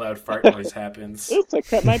 and like a loud fart noise happens. Oops, I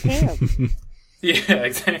cut my pants. Yeah,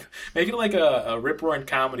 exactly. Make it like a rip-roaring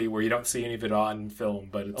comedy where you don't see any of it on film,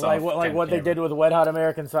 but it's like off what they camera. did with Wet Hot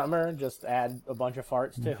American Summer, just add a bunch of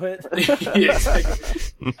farts to it. Yeah,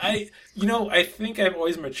 exactly. I think I've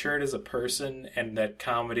always matured as a person, and that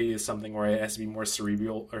comedy is something where it has to be more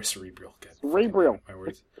cerebral. God, Cerebral. My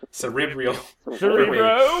words. Cerebral.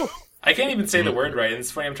 Cerebro. I can't even say the word right, and it's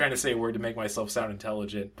funny I'm trying to say a word to make myself sound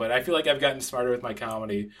intelligent, but I feel like I've gotten smarter with my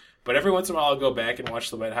comedy. But every once in a while I'll go back and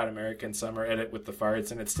watch the Wet Hot American Summer edit with the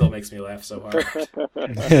farts, and it still makes me laugh so hard.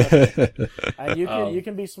 And you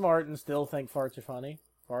can be smart and still think farts are funny.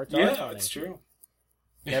 Farts are funny. Yeah, it's true.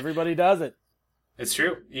 Everybody does it. It's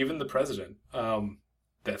true. Even the president.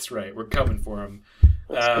 That's right. We're coming for him.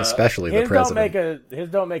 Especially the president. His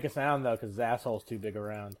don't make a sound, though, because his asshole's too big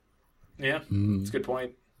around. Yeah, that's a good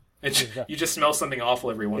point. You just smell something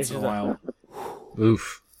awful every once in a while.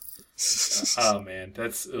 Oof. Oh man, I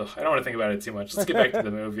don't want to think about it too much. Let's get back to the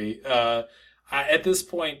movie. At this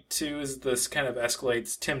point, too, as this kind of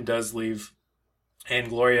escalates, Tim does leave, and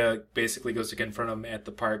Gloria basically goes to confront him at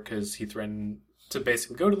the park because he threatened to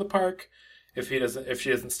basically go to the park if she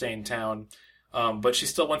doesn't stay in town. But she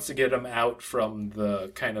still wants to get him out from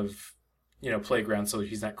the kind of playground so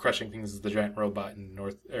he's not crushing things as the giant robot in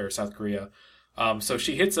North or South Korea. So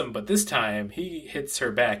she hits him, but this time he hits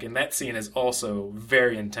her back, and that scene is also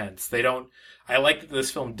very intense. I like that this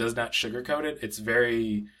film does not sugarcoat it. It's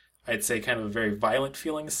very, I'd say, kind of a very violent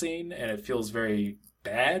feeling scene, and it feels very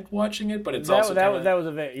bad watching it, but it's I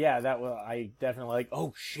definitely like,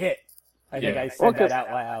 oh shit. I think I said that out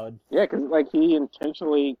loud. Yeah, because like he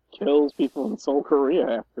intentionally kills people in Seoul,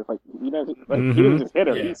 Korea after he didn't just hit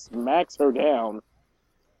her, he smacks her down,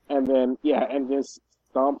 and then just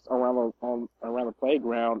stomps around the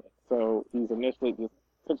playground. So he's initially just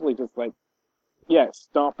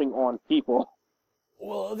stomping on people.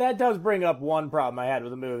 Well, that does bring up one problem I had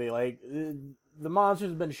with the movie. Like the monsters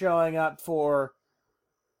have been showing up for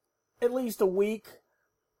at least a week.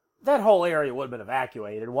 That whole area would have been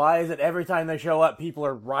evacuated. Why is it every time they show up, people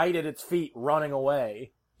are right at its feet running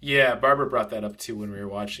away? Yeah, Barbara brought that up too when we were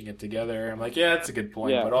watching it together. I'm like, yeah, that's a good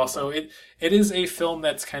point. Yeah. But also, it is a film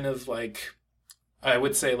that's kind of like, I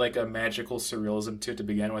would say, like a magical surrealism to it to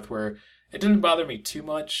begin with, where it didn't bother me too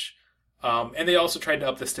much. And they also tried to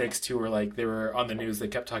up the stakes too, where like they were on the news, they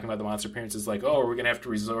kept talking about the monster appearances, like,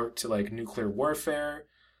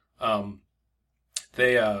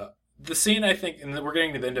 the scene, I think, and we're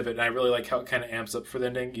getting to the end of it, and I really like how it kind of amps up for the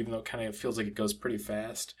ending, even though it kind of feels like it goes pretty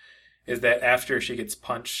fast, is that after she gets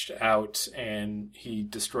punched out and he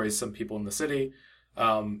destroys some people in the city,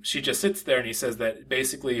 she just sits there and he says that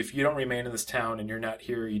basically if you don't remain in this town and you're not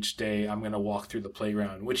here each day, I'm going to walk through the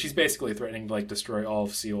playground, which he's basically threatening to like destroy all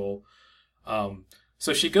of Seoul.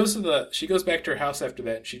 So she goes back to her house after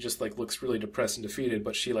that and she just like looks really depressed and defeated,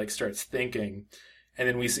 but she like starts thinking. And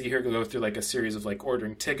then we see her go through like a series of like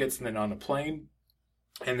ordering tickets and then on a plane.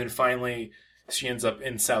 And then finally she ends up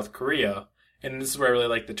in South Korea. And this is where I really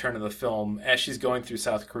like the turn of the film. As she's going through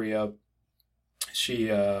South Korea, she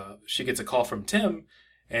gets a call from Tim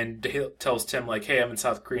and tells Tim like, hey, I'm in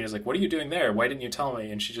South Korea. And he's like, what are you doing there? Why didn't you tell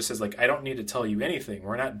me? And she just says like, I don't need to tell you anything.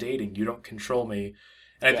 We're not dating. You don't control me.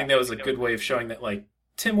 And I think that was a good way of showing that like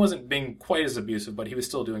Tim wasn't being quite as abusive, but he was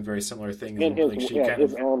still doing very similar things. In his, like,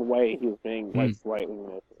 his own way, he was being like slightly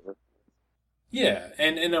manipulative. Yeah,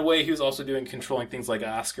 and in a way he was also doing controlling things like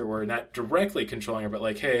Oscar, where not directly controlling her, but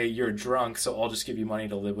like, hey, you're drunk, so I'll just give you money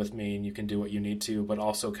to live with me and you can do what you need to, but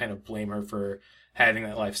also kind of blame her for having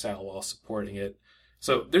that lifestyle while supporting it.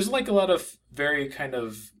 So there's like a lot of very kind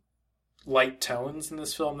of light tones in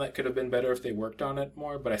this film that could have been better if they worked on it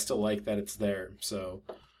more, but I still like that it's there. So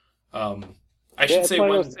I should say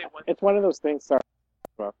it's one of those things. Sorry.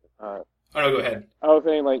 Oh no, go ahead. I was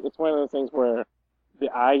saying like it's one of those things where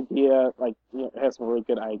the idea, like, it has some really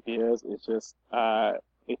good ideas. It's just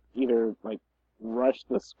it either like rush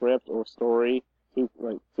the script or story too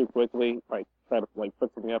quickly, like try to like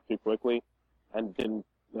put something up too quickly, and didn't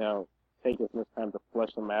take as much time to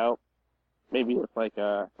flesh them out. Maybe it's like we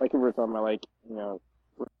were talking about like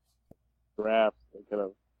drafts. They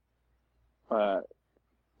could have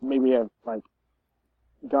maybe have like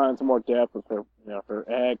gone into more depth with her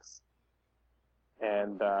ex,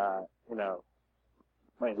 and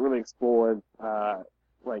like really explored her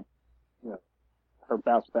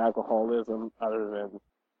bouts with alcoholism other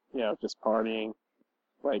than just partying,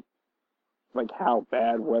 like how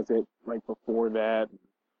bad was it like before that.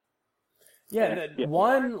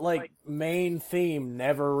 One like main theme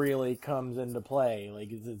never really comes into play. Like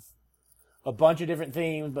it's a bunch of different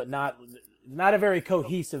themes, but not a very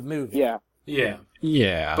cohesive movie. Yeah.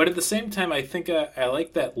 But at the same time, I think I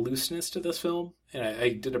like that looseness to this film, and I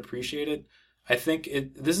did appreciate it. I think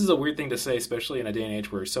this is a weird thing to say, especially in a day and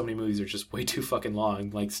age where so many movies are just way too fucking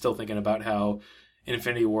long. Like, still thinking about how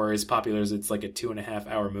Infinity War is popular as it's like a 2.5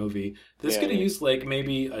 hour movie. This could have used like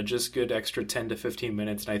maybe a just good extra 10 to 15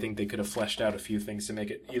 minutes, and I think they could have fleshed out a few things to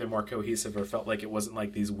make it either more cohesive or felt like it wasn't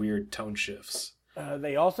like these weird tone shifts.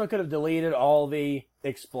 They also could have deleted all the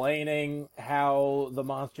explaining how the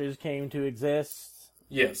monsters came to exist.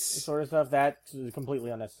 Yes. Sort of stuff. That's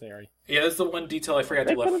completely unnecessary. Yeah, that's the one detail I forgot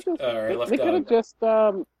to left out. They could have just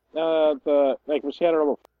when she had her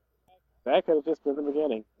little, that could have just been the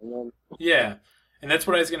beginning, and then yeah. And that's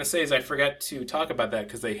what I was going to say, is I forgot to talk about that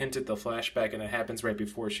because they hinted the flashback, and it happens right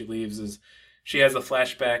before she leaves, is she has a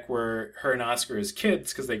flashback where her and Oscar as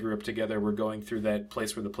kids, because they grew up together, were going through that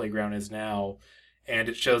place where the playground is now. And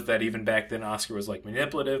it shows that even back then Oscar was like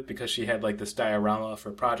manipulative because she had like this diorama for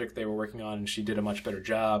a project they were working on and she did a much better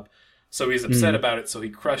job. So he's upset about it, so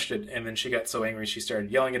he crushed it, and then she got so angry she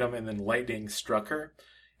started yelling at him, and then lightning struck her.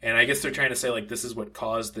 And I guess they're trying to say like this is what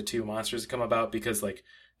caused the two monsters to come about, because like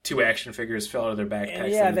two action figures fell out of their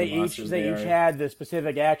backpacks. And they each had the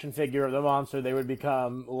specific action figure of the monster they would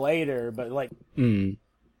become later, but like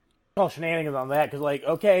all shenanigans on that, because like,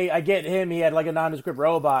 okay, I get him, he had like a nondescript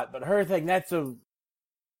robot, but her thing, that's a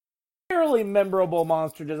fairly memorable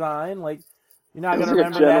monster design. Like, you're not going to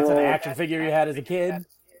remember that's an action figure you had as a kid.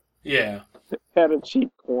 Yeah. Had a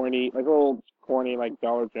cheap, corny, like a little corny, like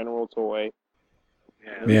Dollar General toy.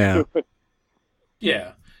 Yeah.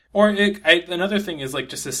 Yeah. Or another thing is like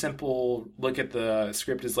just a simple look at the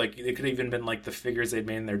script is like it could have even been like the figures they'd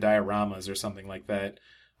made in their dioramas or something like that.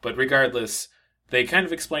 But regardless, they kind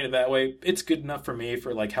of explain it that way. It's good enough for me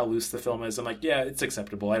for like how loose the film is. I'm like, yeah, it's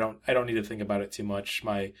acceptable. I don't need to think about it too much.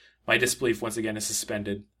 My disbelief once again is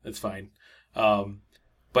suspended. It's fine. But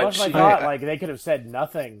I thought like they could have said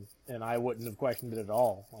nothing and I wouldn't have questioned it at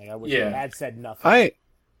all. Like I would have had said nothing.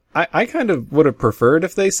 I kind of would have preferred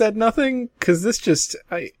if they said nothing, because this just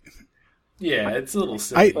it's a little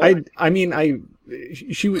silly. I mean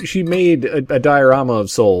she made a diorama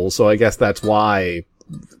of Seoul, so I guess that's why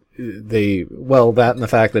that and the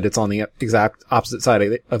fact that it's on the exact opposite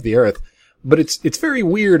side of the earth. But it's very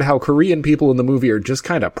weird how Korean people in the movie are just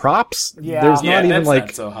kind of props. Yeah, there's not even that's like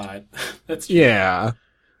not so hot. That's true. Yeah.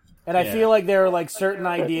 And I feel like there are like certain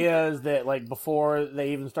ideas that like before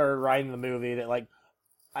they even started writing the movie that like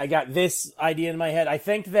I got this idea in my head. I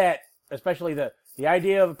think that especially the the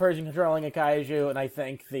idea of a person controlling a kaiju, and I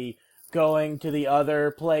think the going to the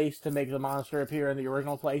other place to make the monster appear in the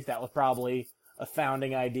original place, that was probably a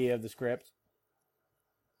founding idea of the script.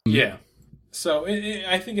 Yeah. So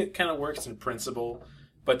I think it kind of works in principle,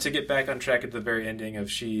 but to get back on track at the very ending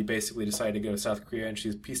of she basically decided to go to South Korea and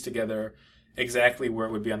she's pieced together exactly where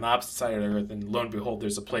it would be on the opposite side of the earth, and lo and behold,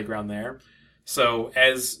 there's a playground there. So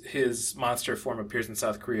as his monster form appears in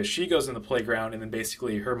South Korea, she goes in the playground, and then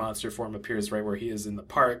basically her monster form appears right where he is in the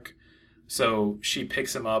park. So she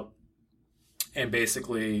picks him up and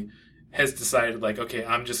basically has decided, like, okay,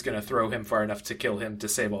 I'm just going to throw him far enough to kill him to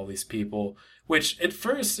save all these people. Which, at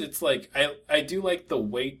first, it's like, I do like the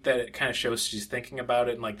weight that it kind of shows she's thinking about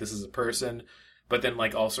it, and, like, this is a person. But then,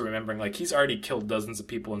 like, also remembering, like, he's already killed dozens of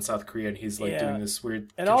people in South Korea, and he's, like, doing this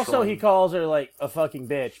weird And also, he calls her, like, a fucking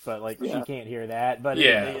bitch, but, like, she can't hear that. But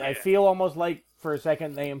I feel almost like, for a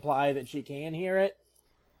second, they imply that she can hear it.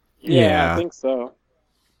 Yeah, I think so.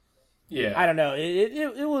 Yeah. I don't know.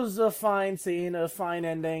 It was a fine scene, a fine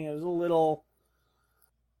ending. It was a little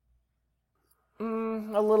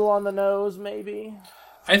on the nose, maybe.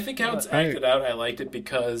 I think how it's acted out, I liked it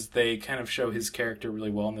because they kind of show his character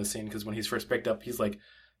really well in this scene, because when he's first picked up, he's, like,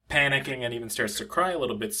 panicking and even starts to cry a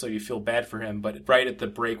little bit, so you feel bad for him. But right at the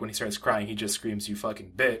break, when he starts crying, he just screams, "You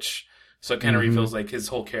fucking bitch." So it kind of reveals, like, his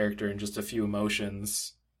whole character in just a few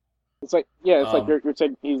emotions. It's like, like you're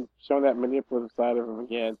saying he's showing that manipulative side of him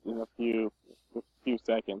again in a few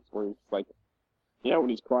seconds, where he's like, when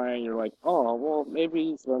he's crying, you're like, oh, well, maybe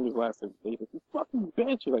he's learned his lesson. He's like, "You fucking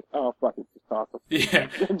bitch." You're like, oh, fuck, it's just awesome. Yeah.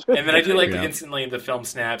 And then I do like instantly the film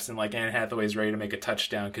snaps and, like, Anne Hathaway's ready to make a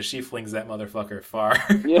touchdown because she flings that motherfucker far.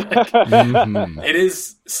 Yeah. It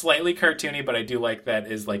is slightly cartoony, but I do like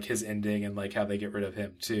that is, like, his ending and, like, how they get rid of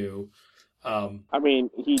him, too. I mean,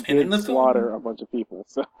 he did slaughter a bunch of people,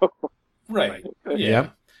 so... Right. Yeah.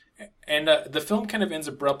 And the film kind of ends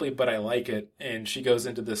abruptly, but I like it. And she goes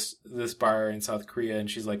into this bar in South Korea, and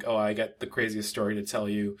she's like, "Oh, I got the craziest story to tell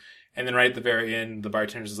you." And then right at the very end, the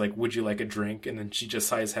bartender's like, "Would you like a drink?" And then she just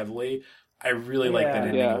sighs heavily. I really like that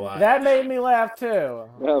ending a lot. That made me laugh too.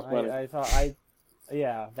 That was funny. I thought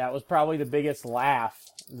that was probably the biggest laugh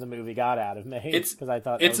the movie got out of me. Because I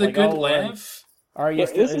thought it's a good laugh.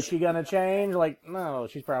 Is she gonna change? Like, no,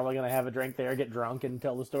 she's probably gonna have a drink there, get drunk, and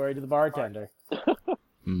tell the story to the bartender. I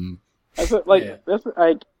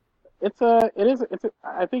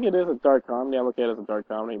think it is a dark comedy. I look at it as a dark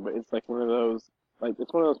comedy, but it's like one of those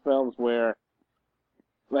films where,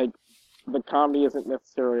 like, the comedy isn't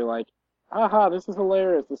necessarily like, aha, this is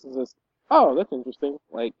hilarious. This is just, oh, that's interesting.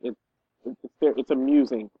 Like, it's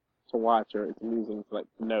amusing to watch, or it's amusing to, like,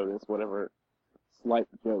 notice whatever slight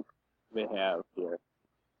joke they have here.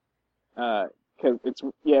 Because it's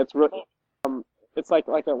really, it's like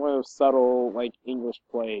one of those subtle, like, English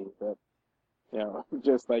plays that,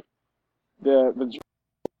 just like the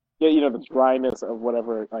dryness of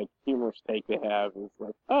whatever, like, humorous take they have is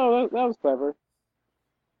like, oh, that was clever.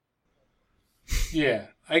 Yeah,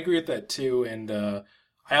 I agree with that too, and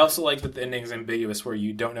I also like that the ending's ambiguous, where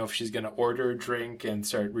you don't know if she's going to order a drink and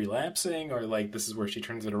start relapsing, or, like, this is where she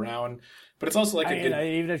turns it around. But it's also like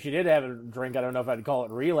even if she did have a drink, I don't know if I'd call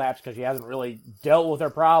it relapse, because she hasn't really dealt with her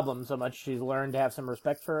problem so much. She's learned to have some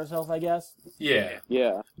respect for herself, I guess. Yeah.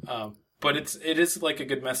 Yeah. But it is like a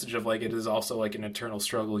good message of, like, it is also like an internal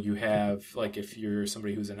struggle you have, like, if you're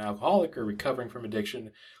somebody who's an alcoholic or recovering from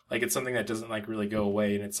addiction, like, it's something that doesn't, like, really go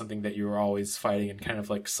away, and it's something that you're always fighting and kind of,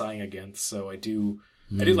 like, sighing against. So I do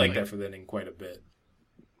like that for the ending quite a bit.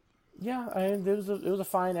 Yeah, it was a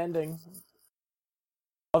fine ending.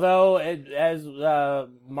 Although, as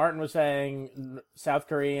Martin was saying, South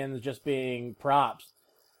Koreans just being props.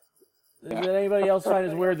 Did anybody else find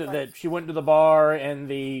it weird that she went to the bar and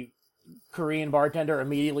the Korean bartender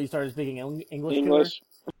immediately started speaking English to her?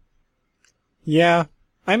 Yeah.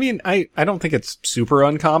 I mean, I don't think it's super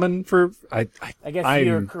uncommon for... I guess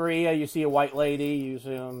you're Korea, you see a white lady, you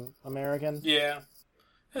assume American? Yeah.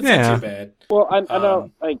 That's not too bad. Well, I know,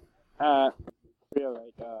 like, Korea,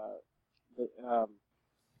 like,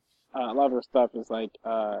 a lot of her stuff is like,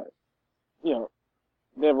 they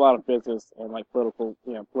have a lot of business and, like, political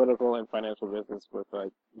and financial business with,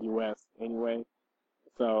 like, U.S. anyway.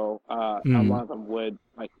 So a lot of them would,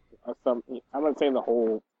 like, I'm not saying the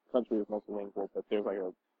whole country is multilingual, but there's, like,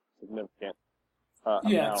 a significant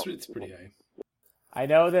amount. It's pretty high. I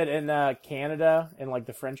know that in Canada, in, like,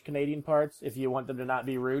 the French-Canadian parts, if you want them to not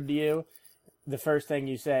be rude to you, the first thing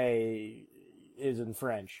you say is in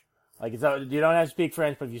French. Like, you don't have to speak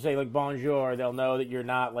French, but if you say, like, bonjour, they'll know that you're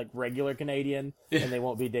not, like, regular Canadian, and they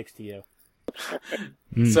won't be dicks to you.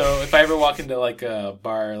 So if I ever walk into, like, a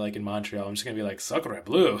bar, like, in Montreal, I'm just going to be like, sacre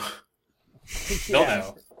bleu. They'll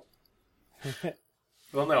Yeah. know.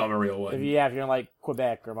 They'll know I'm a real one. If you're in like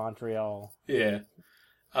Quebec or Montreal. Yeah.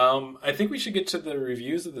 I think we should get to the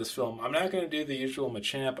reviews of this film. I'm not going to do the usual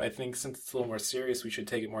Machamp. I think since it's a little more serious, we should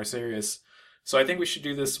take it more serious. So I think we should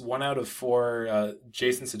do this 1 out of 4.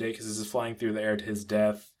 Jason Sudeikis is flying through the air to his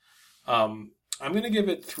death. I'm going to give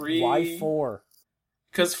it 3. Why 4?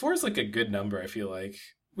 Because 4 is like a good number, I feel like.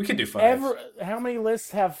 We could do 5. How many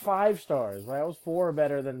lists have 5 stars? Why was 4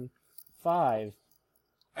 better than 5?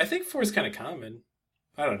 I think 4 is kind of common.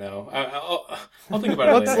 I don't know. I'll think about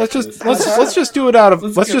it later. Let's just do it out of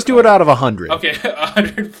let's just do it out of 100. Okay,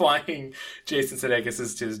 100 flying Jason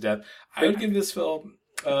Sudeikis to his death. I would give this film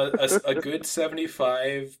a good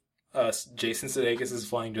 75. Jason Sudeikis is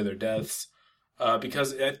flying to their deaths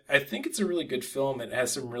because I think it's a really good film. It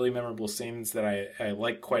has some really memorable scenes that I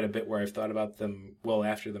like quite a bit. Where I've thought about them well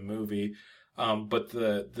after the movie. But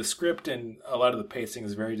the script and a lot of the pacing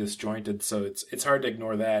is very disjointed, so it's hard to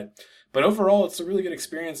ignore that. But overall, it's a really good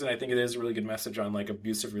experience, and I think it is a really good message on like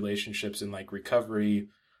abusive relationships and like recovery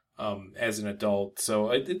as an adult. So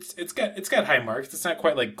it's got high marks. It's not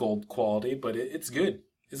quite like gold quality, but it's good.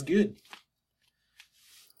 It's good.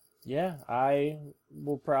 Yeah, I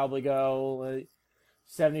will probably go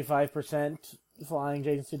 75% flying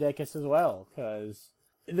Jason Sudeikis as well, because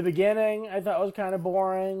in the beginning I thought it was kind of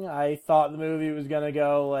boring. I thought the movie was going to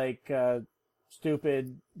go like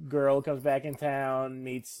stupid girl comes back in town,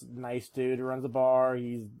 meets nice dude who runs a bar.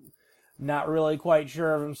 He's not really quite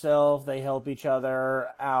sure of himself. They help each other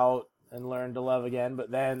out and learn to love again. But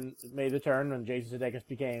then it made the turn when Jason Sudeikis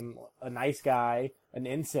became a nice guy, an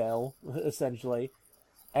incel, essentially.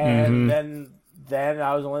 And then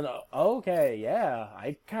I was like, okay, yeah,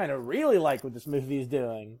 I kind of really like what this movie is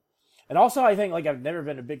doing. And also, I think like I've never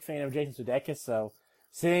been a big fan of Jason Sudeikis, so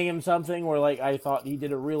seeing him something where like I thought he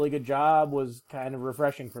did a really good job was kind of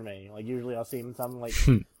refreshing for me. Like usually I'll see him in something like,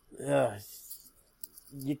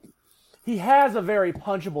 he has a very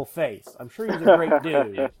punchable face. I'm sure he's a great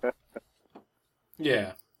dude,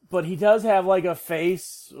 Yeah. but he does have like a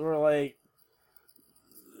face or like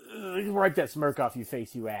wipe that smirk off your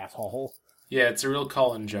face, you asshole. Yeah, it's a real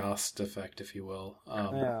Colin Jost effect, if you will.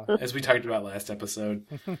 As we talked about last episode.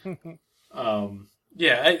 And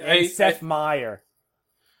Seth Meyer.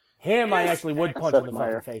 Him, I actually would punch Seth in the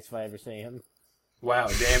Meyer. fucking face if I ever see him. Wow,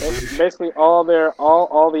 damn. Basically, all the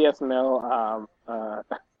SNL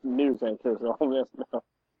news anchors are all the SNL.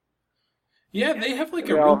 Yeah, they have like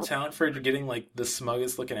a real talent for getting like the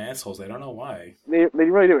smuggest looking assholes. I don't know why. They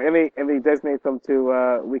really do, and they designate them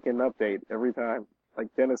to Weekend Update every time. Like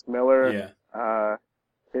Dennis Miller, Yeah.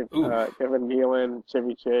 Kevin Nealon,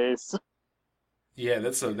 Chevy Chase. Yeah,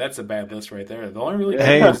 that's a bad list right there. The only really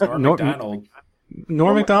Hey, good one is Norm Nor- Macdonald.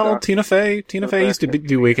 Norm Macdonald, Tina Fey. Tina Fey used to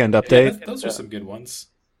do Weekend Yeah, Update. those are some good ones.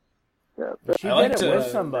 Yeah, She I did liked, it with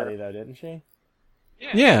somebody, though, didn't she?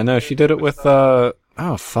 Yeah, no, she did it with oh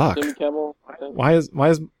fuck. Jimmy Kimmel, I think.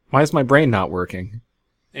 Why is my brain not working?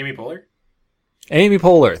 Amy Poehler. Amy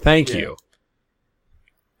Poehler, thank Yeah. you.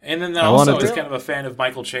 And then I also I wanted was to- kind of a fan of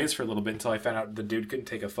Michael Chase for a little bit until I found out the dude couldn't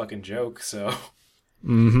take a fucking joke. So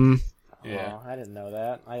Mm-hmm. yeah. Oh, I didn't know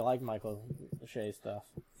that. I like Michael Shea stuff.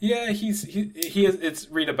 Yeah, he is. It's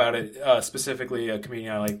read about it specifically. A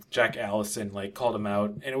comedian like Jack Allison like called him out,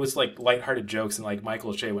 and it was like lighthearted jokes, and like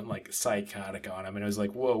Michael Shea went like psychotic on him, and it was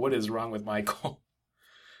like, whoa, what is wrong with Michael?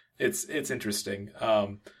 It's interesting.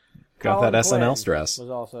 Got Colin that SNL Quinn stress. Was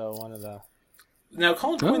also one of the. Now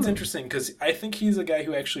Colin Quinn's Oh. interesting because I think he's a guy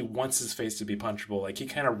who actually wants his face to be punchable. Like he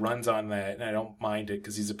kind of runs on that, and I don't mind it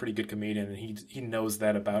because he's a pretty good comedian, and he knows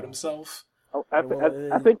that about himself. Oh, I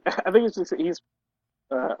think it's just he's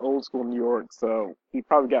old school New York, so he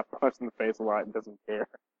probably got punched in the face a lot and doesn't care.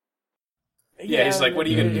 Yeah, he's like, what are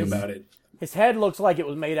you gonna do his- about it? His head looks like it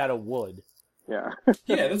was made out of wood. Yeah.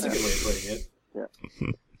 Yeah, that's a good way of putting it. Yeah.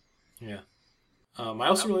 Yeah. I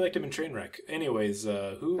also really liked him in Trainwreck. Anyways,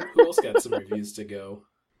 who else got some reviews to go?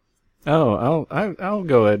 Oh, I'll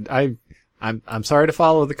go ahead. I'm sorry to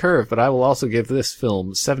follow the curve, but I will also give this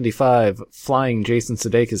film 75 flying Jason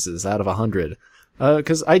Sudeikis out of 100.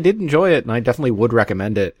 Because I did enjoy it, and I definitely would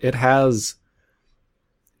recommend it. It has,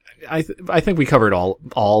 I think we covered all,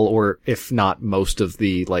 or if not most of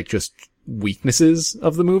the, like, just weaknesses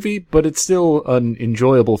of the movie, but it's still an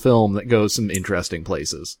enjoyable film that goes some interesting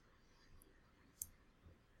places.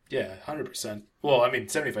 Yeah, 100%. Well, I mean,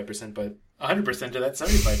 75%, but 100% to that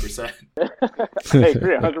 75%. I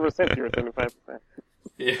agree, 100%. You're 75%.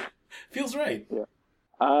 Yeah, feels right.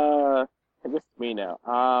 I guess it's me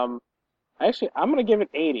now. Actually, I'm gonna give it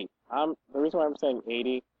 80. The reason why I'm saying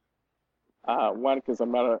 80, one, because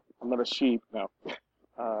I'm not a sheep. No.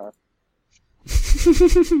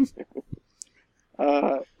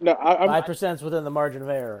 No, I'm 5% within the margin of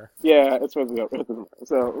error. yeah, it's supposed to go.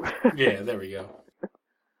 So, Yeah, there we go.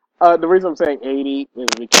 the reason I'm saying 80 is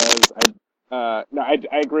because no, I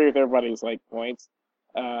agree with everybody's like points.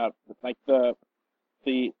 Like the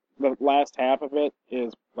last half of it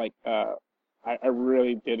is like I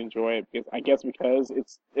really did enjoy it because I guess because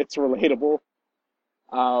it's relatable.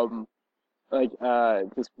 Um, like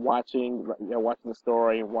just watching watching the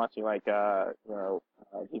story and watching like the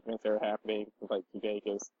events that are happening with like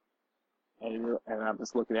Vegas and I'm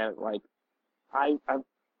just looking at it like I I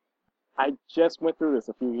I just went through this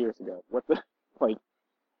a few years ago. What the like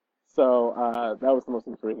so that was the most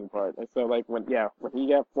intriguing part. And so like when he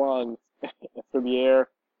got flung through the air,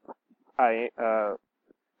 I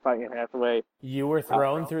by Anne Hathaway. You were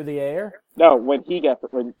thrown through the air? No, when Jason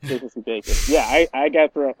Sudeikis. Yeah, I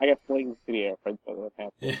got thrown. I got flung through the air by Anne Hathaway.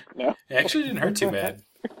 Yeah. No, It actually didn't hurt too bad.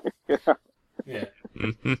 Yeah.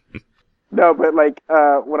 no, but like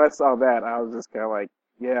when I saw that, I was just kind of like,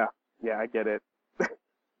 yeah, I get it.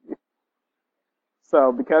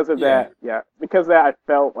 So because of that, because of that, I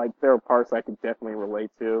felt like there were parts I could definitely relate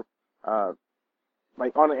to.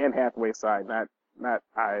 Like on the Anne Hathaway side, not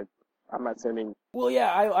I'm not sending. Well,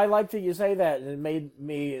 yeah, I like that you say that, and it made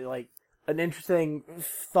me, like, an interesting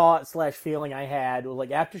thought / feeling I had was,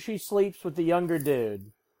 like, after she sleeps with the younger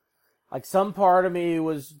dude, like, some part of me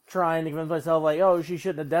was trying to convince myself, like, oh, she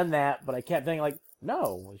shouldn't have done that, but I kept thinking, like,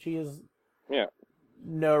 no, she has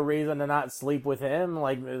no reason to not sleep with him,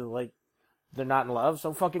 like, they're not in love,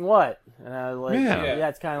 so fucking what? And I was like, yeah,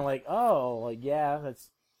 it's kind of like, oh, like, yeah, that's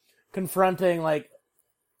confronting, like,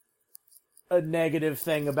 a negative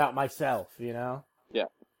thing about myself, you know? Yeah.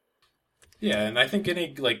 Yeah, and I think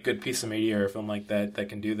any like good piece of media or film like that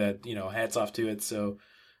can do that, hats off to it. So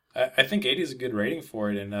I think 80 is a good rating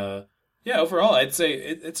for it, and overall I'd say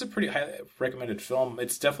it's a pretty highly recommended film.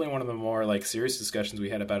 It's definitely one of the more like serious discussions we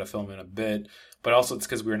had about a film in a bit, but also it's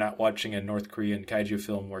because we're not watching a North Korean kaiju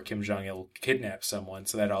film where Kim Jong Il kidnaps someone,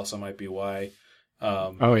 so that also might be why.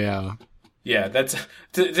 Oh yeah. Yeah, that's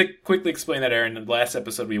to quickly explain that, Aaron. In the last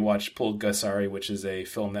episode, we watched Pulgasari, which is a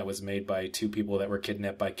film that was made by two people that were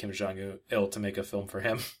kidnapped by Kim Jong Il to make a film for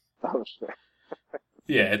him. Oh shit.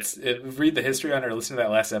 Yeah, read the history on it or listen to that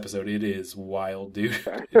last episode. It is wild, dude.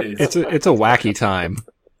 It is. It's a wacky time.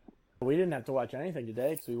 We didn't have to watch anything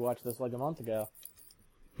today because we watched this like a month ago.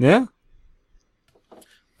 Yeah.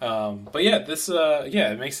 But yeah, this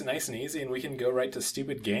it makes it nice and easy, and we can go right to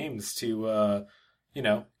stupid games to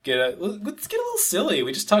let's get a little silly.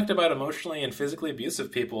 We just talked about emotionally and physically abusive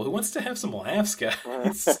people. Who wants to have some laughs,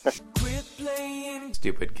 guys?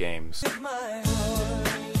 Stupid games. Get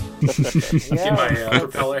my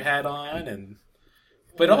propeller hat on,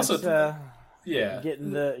 but also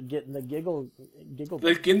getting the giggle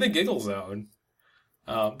in the giggle zone.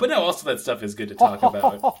 But no, also that stuff is good to talk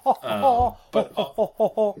about.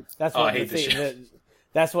 That's what I hate this shit.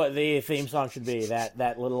 That's what the theme song should be.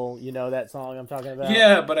 That little, that song I'm talking about?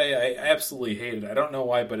 Yeah, but I absolutely hate it. I don't know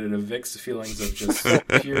why, but it evicts feelings of just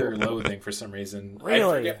pure loathing for some reason.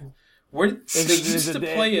 Really? I forget. Where they used to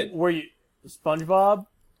play it? Were you SpongeBob?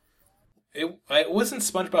 It wasn't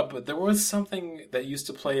SpongeBob, but there was something that used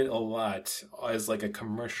to play it a lot as like a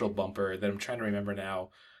commercial bumper that I'm trying to remember now.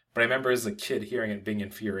 But I remember as a kid hearing it and being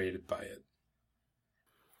infuriated by it.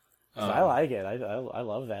 I like it. I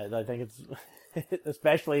love that. I think it's...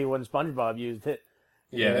 especially when SpongeBob used it.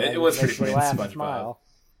 Yeah, it was pretty funny in SpongeBob. Smile.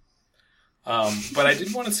 But I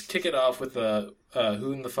did want to kick it off with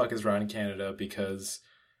who in the fuck is Ron Canada, because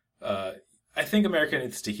I think America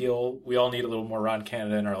needs to heal. We all need a little more Ron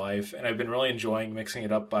Canada in our life, and I've been really enjoying mixing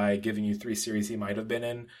it up by giving you 3 series he might have been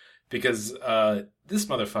in, because this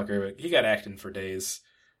motherfucker, he got acting for days.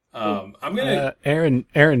 I'm gonna... Aaron,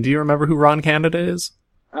 do you remember who Ron Canada is?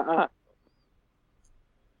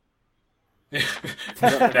 That's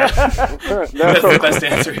the best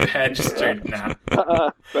answer we've had. Just straight nah.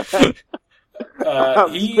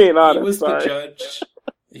 He was the judge.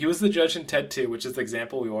 He was the judge in Ted 2, which is the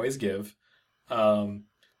example we always give. But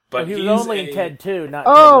he was only in Ted 2, not.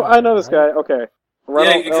 Oh, Ted 1, I know this guy. Okay.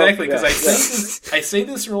 Yeah, exactly. Because I say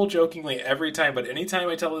this role jokingly every time, but anytime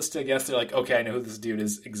I tell this to a guest, they're like, "Okay, I know who this dude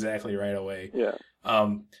is exactly right away." Yeah.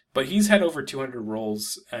 But he's had over 200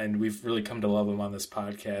 roles, and we've really come to love him on this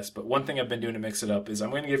podcast. But one thing I've been doing to mix it up is I'm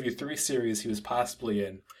going to give you 3 series he was possibly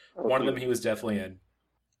in. Okay. One of them he was definitely in.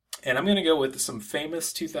 And I'm going to go with some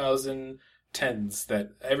famous 2010s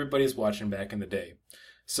that everybody's watching back in the day.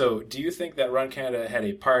 So, do you think that Ron Canada had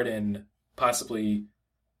a part in possibly...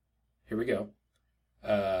 Here we go.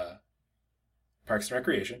 Parks and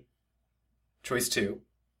Recreation. Choice 2.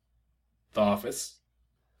 The Office.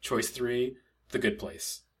 Choice 3. The Good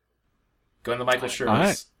Place. Going to Michael Schurz. All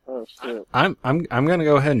right. Oh shit. I'm gonna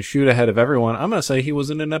go ahead and shoot ahead of everyone. I'm gonna say he was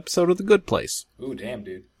in an episode of The Good Place. Ooh, damn,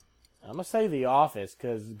 dude. I'm gonna say The Office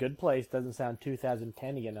because Good Place doesn't sound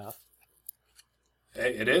 2010-y enough.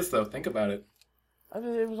 Hey, it is, though. Think about it. I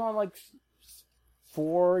mean, it was on like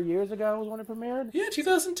 4 years ago was when it premiered. Yeah,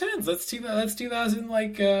 2010s. That's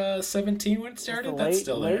 2017 when it started. That's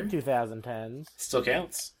still there. Late 2010s. Still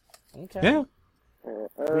counts. Okay. Yeah.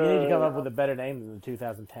 We need to come up with a better name than the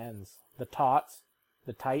 2010s. The Tots.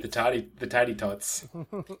 The Tights. The tidy tots.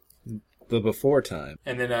 The before time.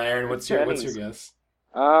 And then Aaron, what's your guess?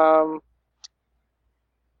 I'm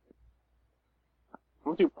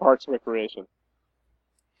gonna do Parks and Recreation.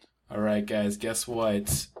 All right, guys. Guess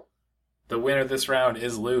what? The winner this round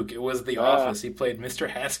is Luke. It was The Office. He played Mr.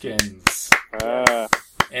 Haskins,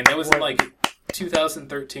 and that was in like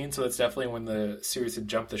 2013. So that's definitely when the series had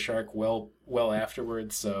jumped the shark well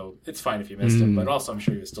afterwards. So it's fine if you missed him, but also I'm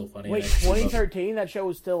sure he was still funny. Wait, 2013? That show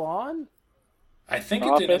was still on? I think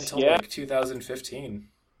it didn't until like 2015.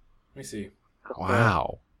 Let me see.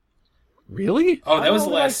 Wow. Really? Oh, that was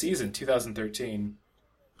the last season, 2013.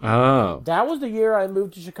 Oh. That was the year I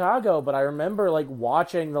moved to Chicago, but I remember like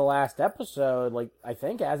watching the last episode, like I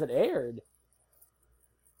think as it aired.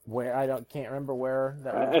 Where can't remember where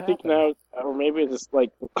that was. I think now, or maybe it's just like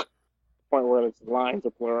the point where its lines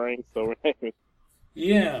are blurring. So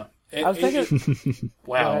yeah, I was thinking.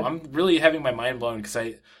 Wow, I'm really having my mind blown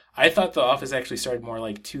because I thought The Office actually started more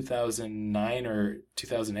like 2009 or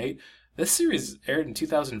 2008. This series aired in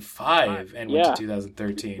 2005 and went to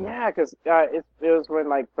 2013. Yeah, because it was when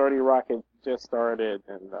like 30 Rock had just started,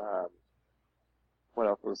 and what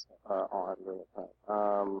else was on during the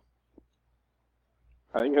time?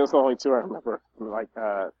 I think it was the only two I remember. Like,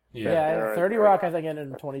 30 Rock I think ended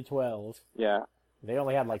in 2012. Yeah, they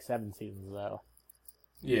only had like 7 seasons though.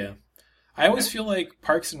 Yeah, I always feel like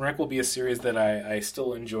Parks and Rec will be a series that I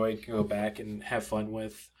still enjoy, can go back and have fun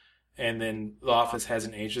with. And then The Office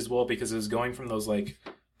hasn't aged as well because it was going from those like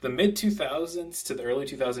the mid 2000s to the early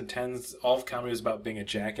 2010s. All of comedy was about being a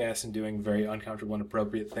jackass and doing very uncomfortable and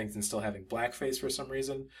inappropriate things and still having blackface for some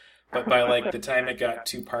reason. But by like the time it got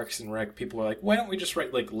to Parks and Rec, people were like, why don't we just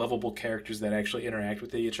write like lovable characters that actually interact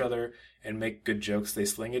with each other and make good jokes they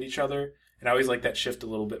sling at each other? And I always like that shift a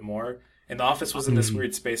little bit more. And The Office was in this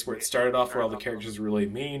weird space where it started off where all the characters were really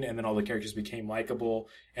mean, and then all the characters became likable,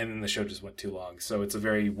 and then the show just went too long. So it's a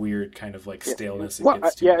very weird kind of like staleness it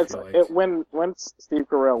gets to. When Steve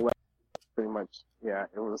Carell left, pretty much, it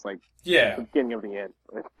was like the beginning of the end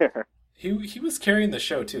right there. He was carrying the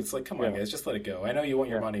show too. It's like, come on, guys, just let it go. I know you want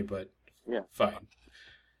your money, but fine.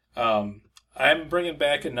 I'm bringing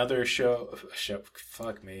back another show.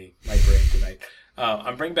 Fuck me, my brain tonight.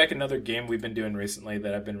 I'm bringing back another game we've been doing recently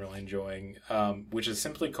that I've been really enjoying, which is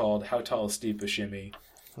simply called How Tall is Steve Buscemi?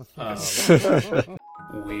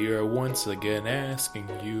 We are once again asking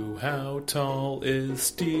you, how tall is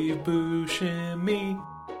Steve Buscemi?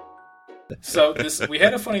 So we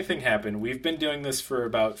had a funny thing happen. We've been doing this for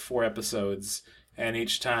about 4 episodes, and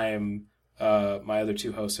each time my other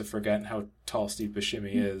 2 hosts have forgotten how tall Steve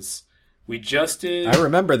Buscemi is. We just did... I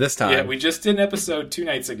remember this time. Yeah, we just did an episode 2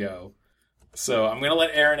 nights ago. So I'm going to let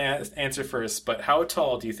Aaron answer first, but how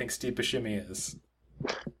tall do you think Steve Buscemi is?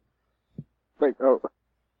 Like, or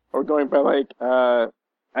going by like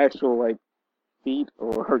actual like feet,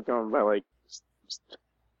 or going by like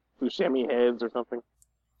Buscemi heads or something?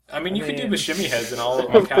 I mean, you could do Buscemi heads and I'll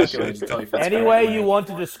calculate to tell you if it's any way you want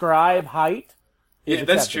to describe height. Yeah,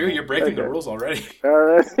 that's true. You're breaking the rules already. All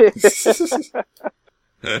right.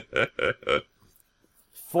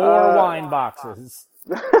 4 wine boxes.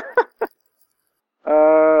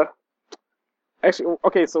 Actually,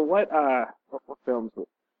 okay. So what films?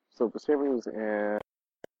 So Buscemi was in.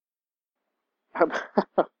 I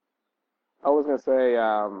was gonna say.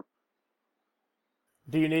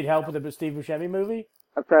 Do you need help with the Steve Buscemi movie?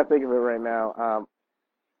 I'm trying to think of it right now.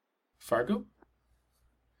 Fargo?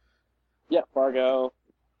 Yeah, Fargo.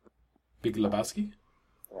 Big Lebowski?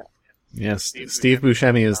 Yes, Steve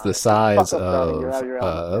Buscemi is the size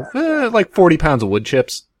of like 40 pounds of wood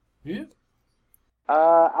chips. Yeah.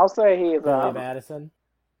 I'll say he's Billy Madison.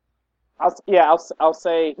 I'll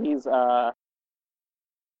say he's I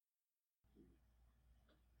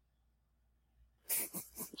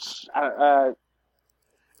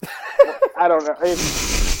don't know.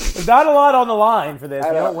 There's not a lot on the line for this.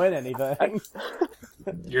 You don't win anything.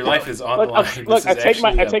 Your life is on the line. Look, I take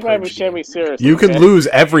my Buscemi seriously. You can lose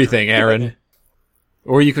everything, Aaron.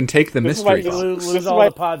 Or you can take the mystery box. Lose all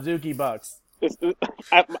the Podzuki bucks.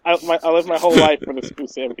 I live my whole life for this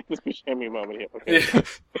Buscemi moment here. Okay?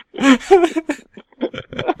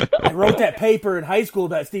 I wrote that paper in high school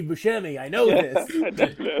about Steve Buscemi. I know this. I know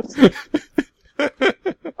this.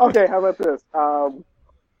 Okay, how about this?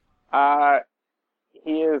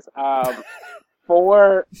 He is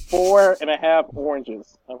 4.5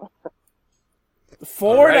 oranges.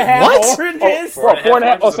 Four and a half oranges? Oh,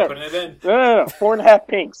 4.5. Oh, sorry. Putting it in. No. 4.5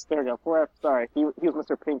 pinks. There we go. 4.5. Sorry, he was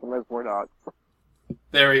Mr. Pink in Reservoir Dogs.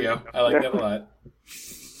 There we go. I like that a lot.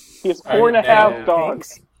 He has All right, 4.5 now-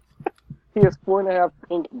 dogs. He has 4.5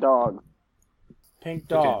 pink dogs. Pink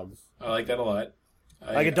dogs. I like that a lot.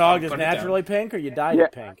 Like a dog I'm that's putting it down. naturally pink, or you dyed Yeah.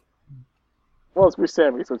 it pink? Well, it's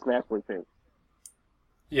Buscemi, so it's naturally pink.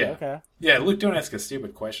 Yeah. Okay. Yeah, Luke, don't ask a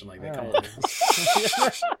stupid question like that. Come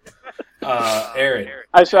on. Aaron.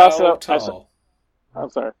 I should also. Tall? I'm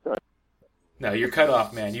sorry. Go ahead. No, you're cut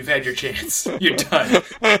off, man. You've had your chance. You're done.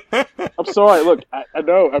 I'm sorry. Look, I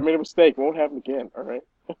know I made a mistake. It won't happen again. All right.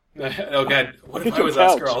 Oh, God. What if Get I your was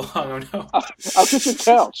couch. Oscar all along? Oh, no. I'll get your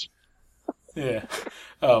couch. Yeah.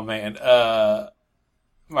 Oh, man.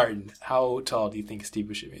 Martin, how tall do you think Steve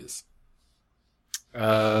Buscemi is?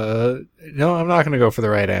 No, I'm not going to go for the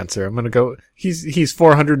right answer. I'm going to go. He's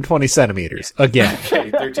 420 centimeters again.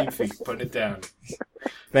 Okay, 13 feet. Putting it down.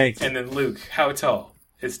 Thank you. And then Luke, how tall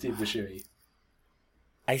is Steve Buscemi?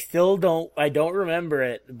 I still don't. I don't remember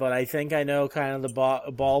it, but I think I know kind of the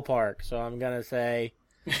ballpark. So I'm gonna say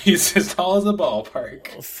He's as tall as a ballpark.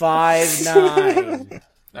 5'9".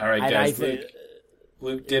 All right, And guys. I Luke, think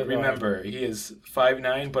Luke did go ahead. remember. He is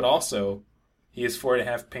 5'9", but also he is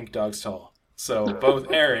 4.5 pink dogs tall. So both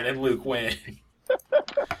Aaron and Luke win.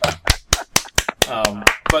 But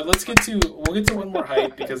we'll get to one more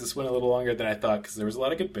height because this went a little longer than I thought because there was a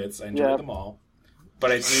lot of good bits. I enjoyed them all.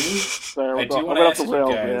 But I do want to ask you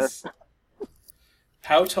guys,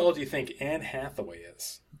 how tall do you think Anne Hathaway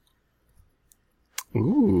is?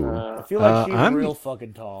 Ooh. I feel like she's I'm- real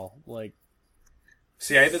fucking tall. Like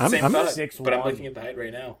See, I had the same I'm thought, 6'1". but I'm looking at the height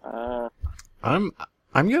right now. I'm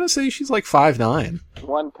gonna say she's like 5'9".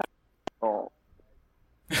 One time. Oh.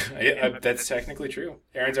 That's technically true.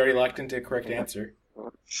 Aaron's already locked into a correct answer.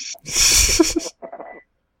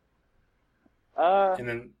 And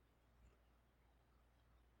then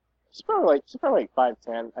She's probably like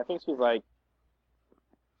 5'10". I think she's like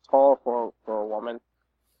tall for a woman.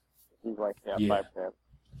 She's like Yeah. 5'10".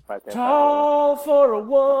 5'10". tall for a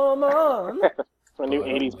woman. It's a new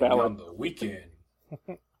 '80s ballad. on the weekend.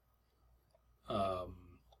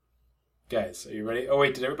 Guys, are you ready? Oh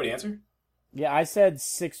wait, did everybody answer? Yeah, I said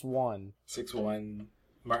 6'1". 6'1",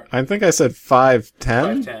 Mark I think I said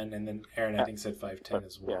 5'10". 5'10", and then Aaron I think said 5'10"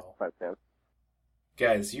 as well. Yeah, 5'10".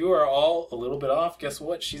 Guys, you are all a little bit off. Guess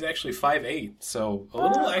what? She's actually 5'8", so a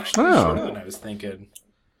little actually Oh. shorter than I was thinking.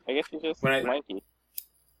 I guess she's just When I- lanky.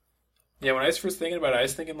 Yeah, when I was first thinking about it, I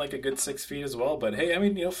was thinking like a good 6 feet as well. But hey, I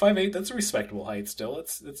mean, 5'8", that's a respectable height still.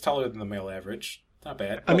 It's taller than the male average. Not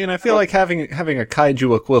bad. I mean, I feel like having a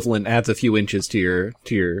kaiju equivalent adds a few inches to your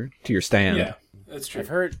stand. Yeah, that's true.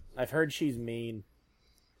 I've heard she's mean.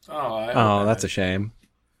 Oh, I hope Oh, not. that's a shame.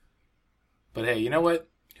 But hey, you know what?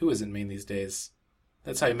 Who isn't mean these days?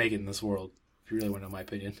 That's how you make it in this world. If you really want to know my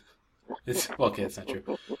opinion. Okay, that's not true.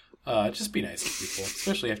 Just be nice to people,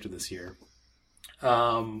 especially after this year.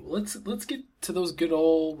 Let's get to those good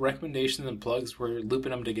old recommendations and plugs. We're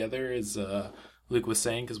looping them together, as Luke was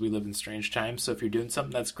saying, because we live in strange times. So if you're doing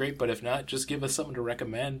something, that's great. But if not, just give us something to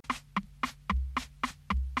recommend.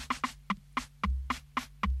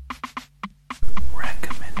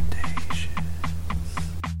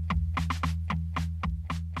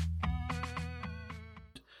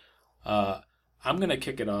 I'm going to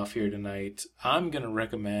kick it off here tonight. I'm going to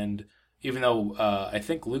recommend, even though I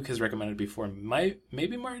think Luke has recommended before,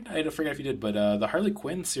 maybe Martin, I forget if he did, but the Harley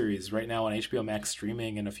Quinn series right now on HBO Max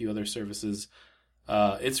streaming and a few other services.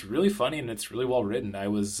 It's really funny and it's really well written. I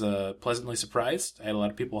was pleasantly surprised. I had a lot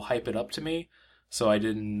of people hype it up to me, so I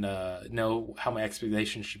didn't know how my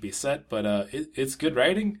expectations should be set, but it's good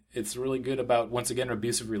writing. It's really good about, once again,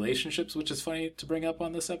 abusive relationships, which is funny to bring up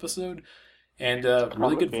on this episode. And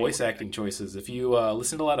really good voice acting choices. If you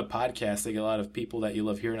listen to a lot of podcasts, they get a lot of people that you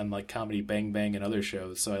love hearing on like Comedy Bang Bang and other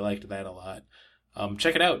shows, so I liked that a lot.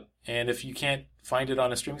 Check it out. And if you can't find it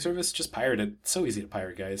on a streaming service, just pirate it. It's so easy to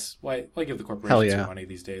pirate, guys. Why give the corporations more money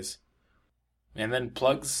these days? And then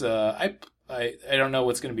plugs. I don't know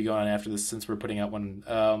what's going to be going on after this since we're putting out one.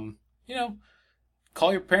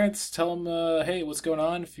 Call your parents. Tell them, hey, what's going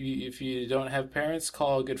on? If you don't have parents,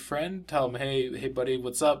 call a good friend. Tell them, hey, buddy,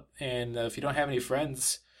 what's up? And if you don't have any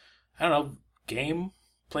friends, I don't know,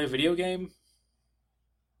 play a video game.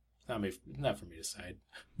 Not for me to decide.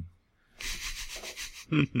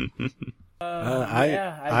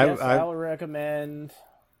 I guess I would recommend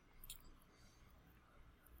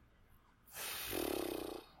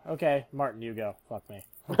Okay, Martin, you go. Fuck me.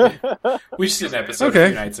 We just did an episode Okay. a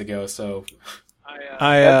few nights ago, so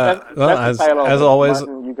Well, That's the title of as it. always,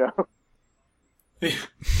 Martin, you go.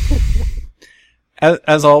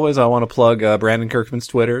 as always, I want to plug Brandon Kirkman's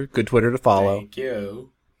Twitter. Good Twitter to follow. thank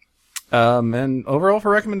you. And overall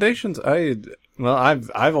for recommendations, I've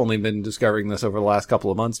only been discovering this over the last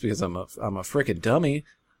couple of months because I'm a frickin' dummy.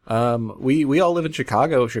 We all live in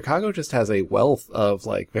Chicago. Chicago just has a wealth of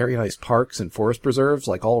like very nice parks and forest preserves,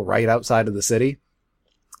 like all right outside of the city.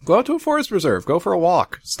 Go out to a forest preserve. Go for a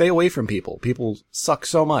walk. Stay away from people. People suck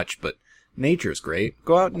so much, but nature's great.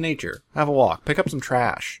 Go out in nature. Have a walk. Pick up some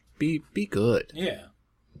trash. Be good. Yeah,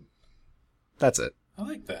 That's it. I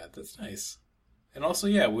like that. That's nice. And also,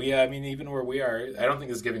 yeah, I mean, even where we are, I don't think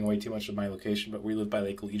it's giving away too much of my location, but we live by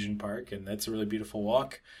Lake Legion Park, and that's a really beautiful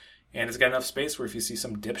walk. And it's got enough space where if you see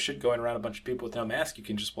some dipshit going around a bunch of people with no mask, you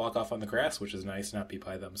can just walk off on the grass, which is nice, not be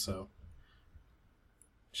by them. So,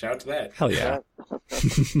 shout out to that. Hell yeah.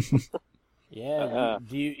 Yeah,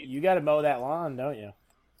 you got to mow that lawn, don't you?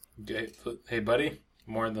 Hey, buddy,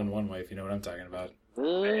 more than one wife. You know what I'm talking about.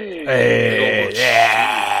 Hey,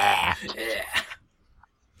 yeah.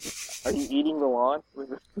 Are you eating the lawn?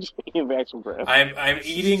 Eating the actual grass? I'm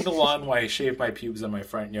eating the lawn while I shave my pubes on my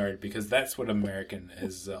front yard because that's what American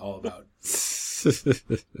is all about.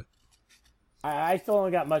 I still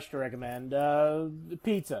don't got much to recommend.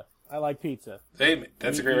 Pizza. I like pizza. Hey,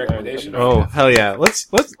 that's a great recommendation. Oh, hell yeah. Let's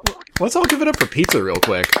all give it up for pizza real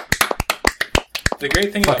quick. The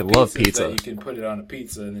great thing Fucking about love pizza is pizza. that you can put it on a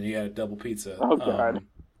pizza and then you got a double pizza. Oh, God.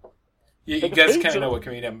 You It's guys pizza. kind of know what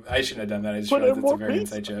comedian. I shouldn't have done that. I just Put realized in it's a more very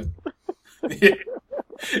pizza. inside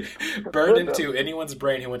joke. Burned into anyone's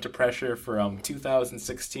brain who went to pressure from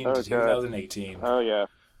 2016 Oh, to God. 2018. Oh, yeah.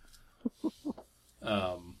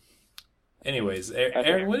 Anyways,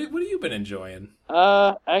 Aaron, what have you been enjoying?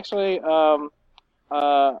 Actually,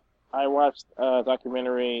 I watched a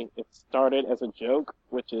documentary. It started as a joke,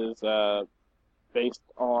 which is based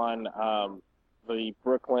on the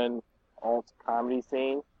Brooklyn alt comedy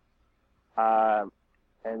scene, and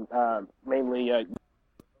mainly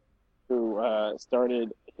who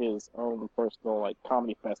started his own personal like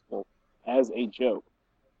comedy festival as a joke,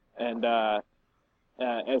 and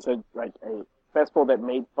as a festival that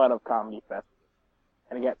made fun of comedy festivals,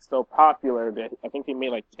 and it got so popular that I think he made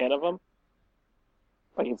like 10 of them.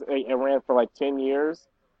 Like it ran for like 10 years.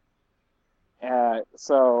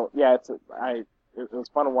 So yeah, it was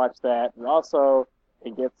fun to watch that, and also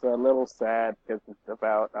it gets a little sad because it's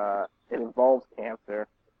about it involves cancer.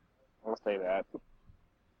 I'll say that.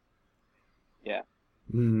 Yeah,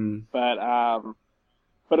 Mm. but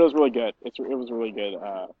it was really good. It was a really good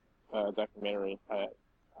documentary,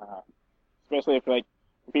 especially if like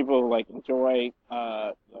people like enjoy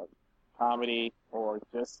comedy or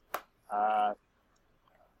just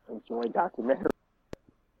enjoy documentary.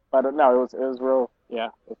 But no, it was real. Yeah,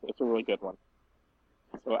 it's a really good one.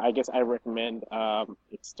 So I guess I recommend.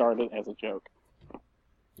 It started as a joke.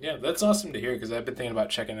 Yeah, that's awesome to hear because I've been thinking about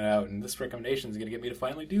checking it out, and this recommendation is going to get me to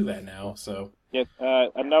finally do that now. So Yeah,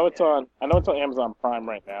 I know it's on Amazon Prime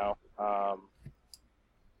right now. I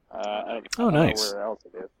don't nice. know where else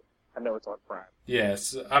it is. I know it's on Prime.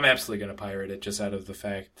 yes, I'm absolutely going to pirate it just out of the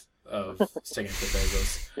fact of sticking to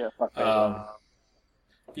Bezos. Yeah, fuck that.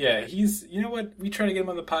 Yeah, you know what? We tried to get him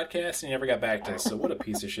on the podcast and he never got back to us, so what a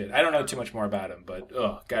piece of shit. I don't know too much more about him, but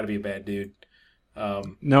gotta be a bad dude.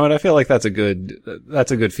 No, and I feel like that's a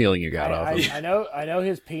good feeling you got off him. I know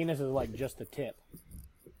his penis is like just the tip.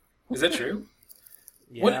 Is that true?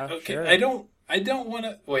 Yeah, What? Okay, sure. I don't want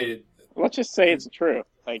to wait. Let's just say it's true.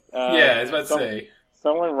 Like, Yeah, I was about to say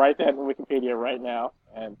someone write that in Wikipedia right now,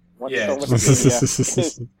 and once Yeah. someone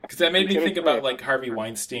Wikipedia, because that made me It's think gonna be about like Harvey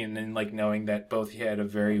Weinstein and like knowing that both he had a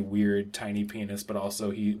very weird tiny penis, but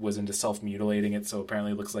also he was into self mutilating it, so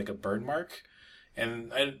apparently it looks like a burn mark.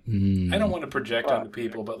 And I don't want to project onto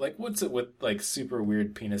people, but like, what's it with like super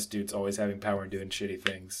weird penis dudes always having power and doing shitty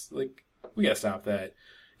things? Like, we gotta stop that.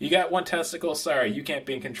 You got one testicle, sorry, you can't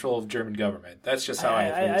be in control of German government. That's just how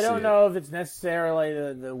I I don't see know if it's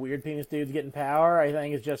necessarily the weird penis dudes getting power. I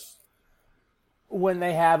think it's just when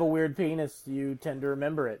they have a weird penis, you tend to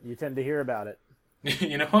remember it. You tend to hear about it. it.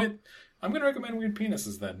 You know what? I'm gonna recommend weird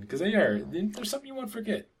penises then, because there's something you won't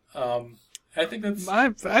forget. I think that's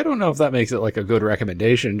I don't know if that makes it like a good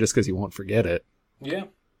recommendation just because you won't forget it. yeah.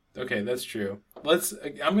 Okay, that's true.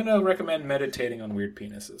 I'm gonna recommend meditating on weird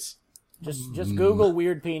penises. Just Google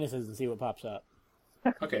weird penises and see what pops up.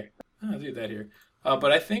 Okay, I'll do that here.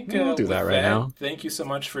 But I think We'll do that with right now. Thank you so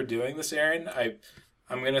much for doing this, Aaron.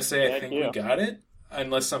 I'm gonna say I Thank think you. we got it,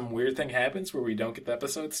 unless some weird thing happens where we don't get the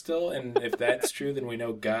episode still. And if that's true, then we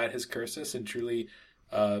know God has cursed us and truly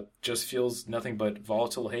just feels nothing but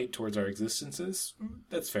volatile hate towards our existences.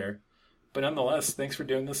 That's fair. But nonetheless, thanks for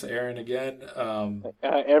doing this, Aaron, again.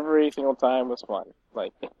 Every single time was fun.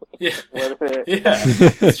 Like, Yeah, whether yeah,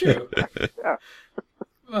 it's true. Yeah.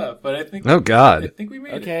 But I think, Oh, God. I think we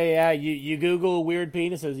made it. Okay, yeah, you Google weird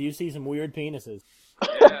penises, you see some weird penises.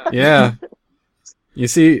 Yeah. You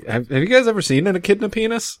see, have you guys ever seen an echidna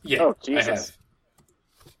penis? Yeah, Oh, I Jesus. have.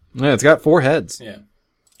 Yeah, it's got 4 heads. Yeah,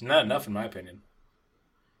 not enough in my opinion.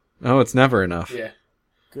 Oh, it's never enough. Yeah,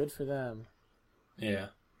 Good for them. yeah,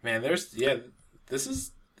 man.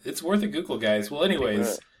 It's worth a Google, guys. Well,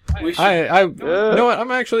 anyways, we should. You know what?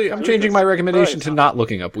 I'm changing my recommendation to not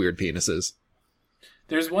looking up weird penises.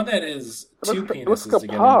 There's one that is It 2 looks penises like a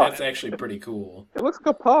together. paw. That's actually pretty cool. It looks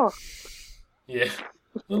like a paw. Yeah.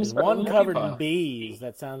 There's Little one covered paw. in bees.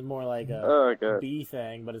 That sounds more like a Oh, God. bee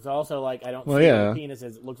thing, but it's also like I don't Well, see yeah. the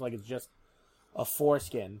penises. It looks like it's just a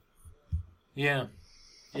foreskin. Yeah.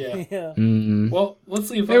 Yeah. Yeah. Mm. Well, let's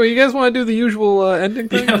leave. Anyway, you guys want to do the usual ending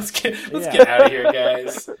thing? Yeah, let's get Yeah. out of here,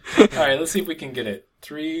 guys. All right, let's see if we can get it.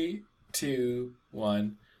 3, 2,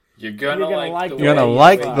 1. You're gonna like the You're gonna way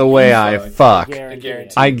like you the way I fuck. I guarantee. I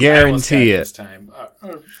almost got guarantee it it. this time.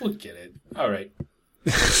 We'll get it. All right.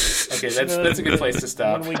 Okay, that's a good place to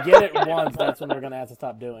stop. When we get it once, that's when we're gonna have to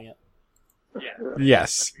stop doing it.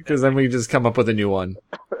 Yes, because then we just come up with a new one.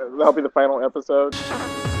 That'll be the final episode.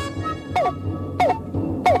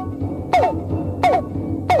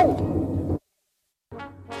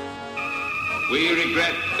 We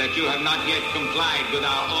regret that you have not yet complied with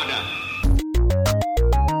our order.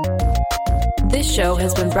 This show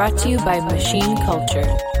has been brought to you by Machine Culture.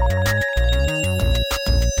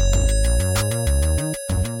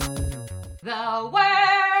 The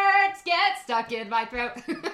words get stuck in my throat.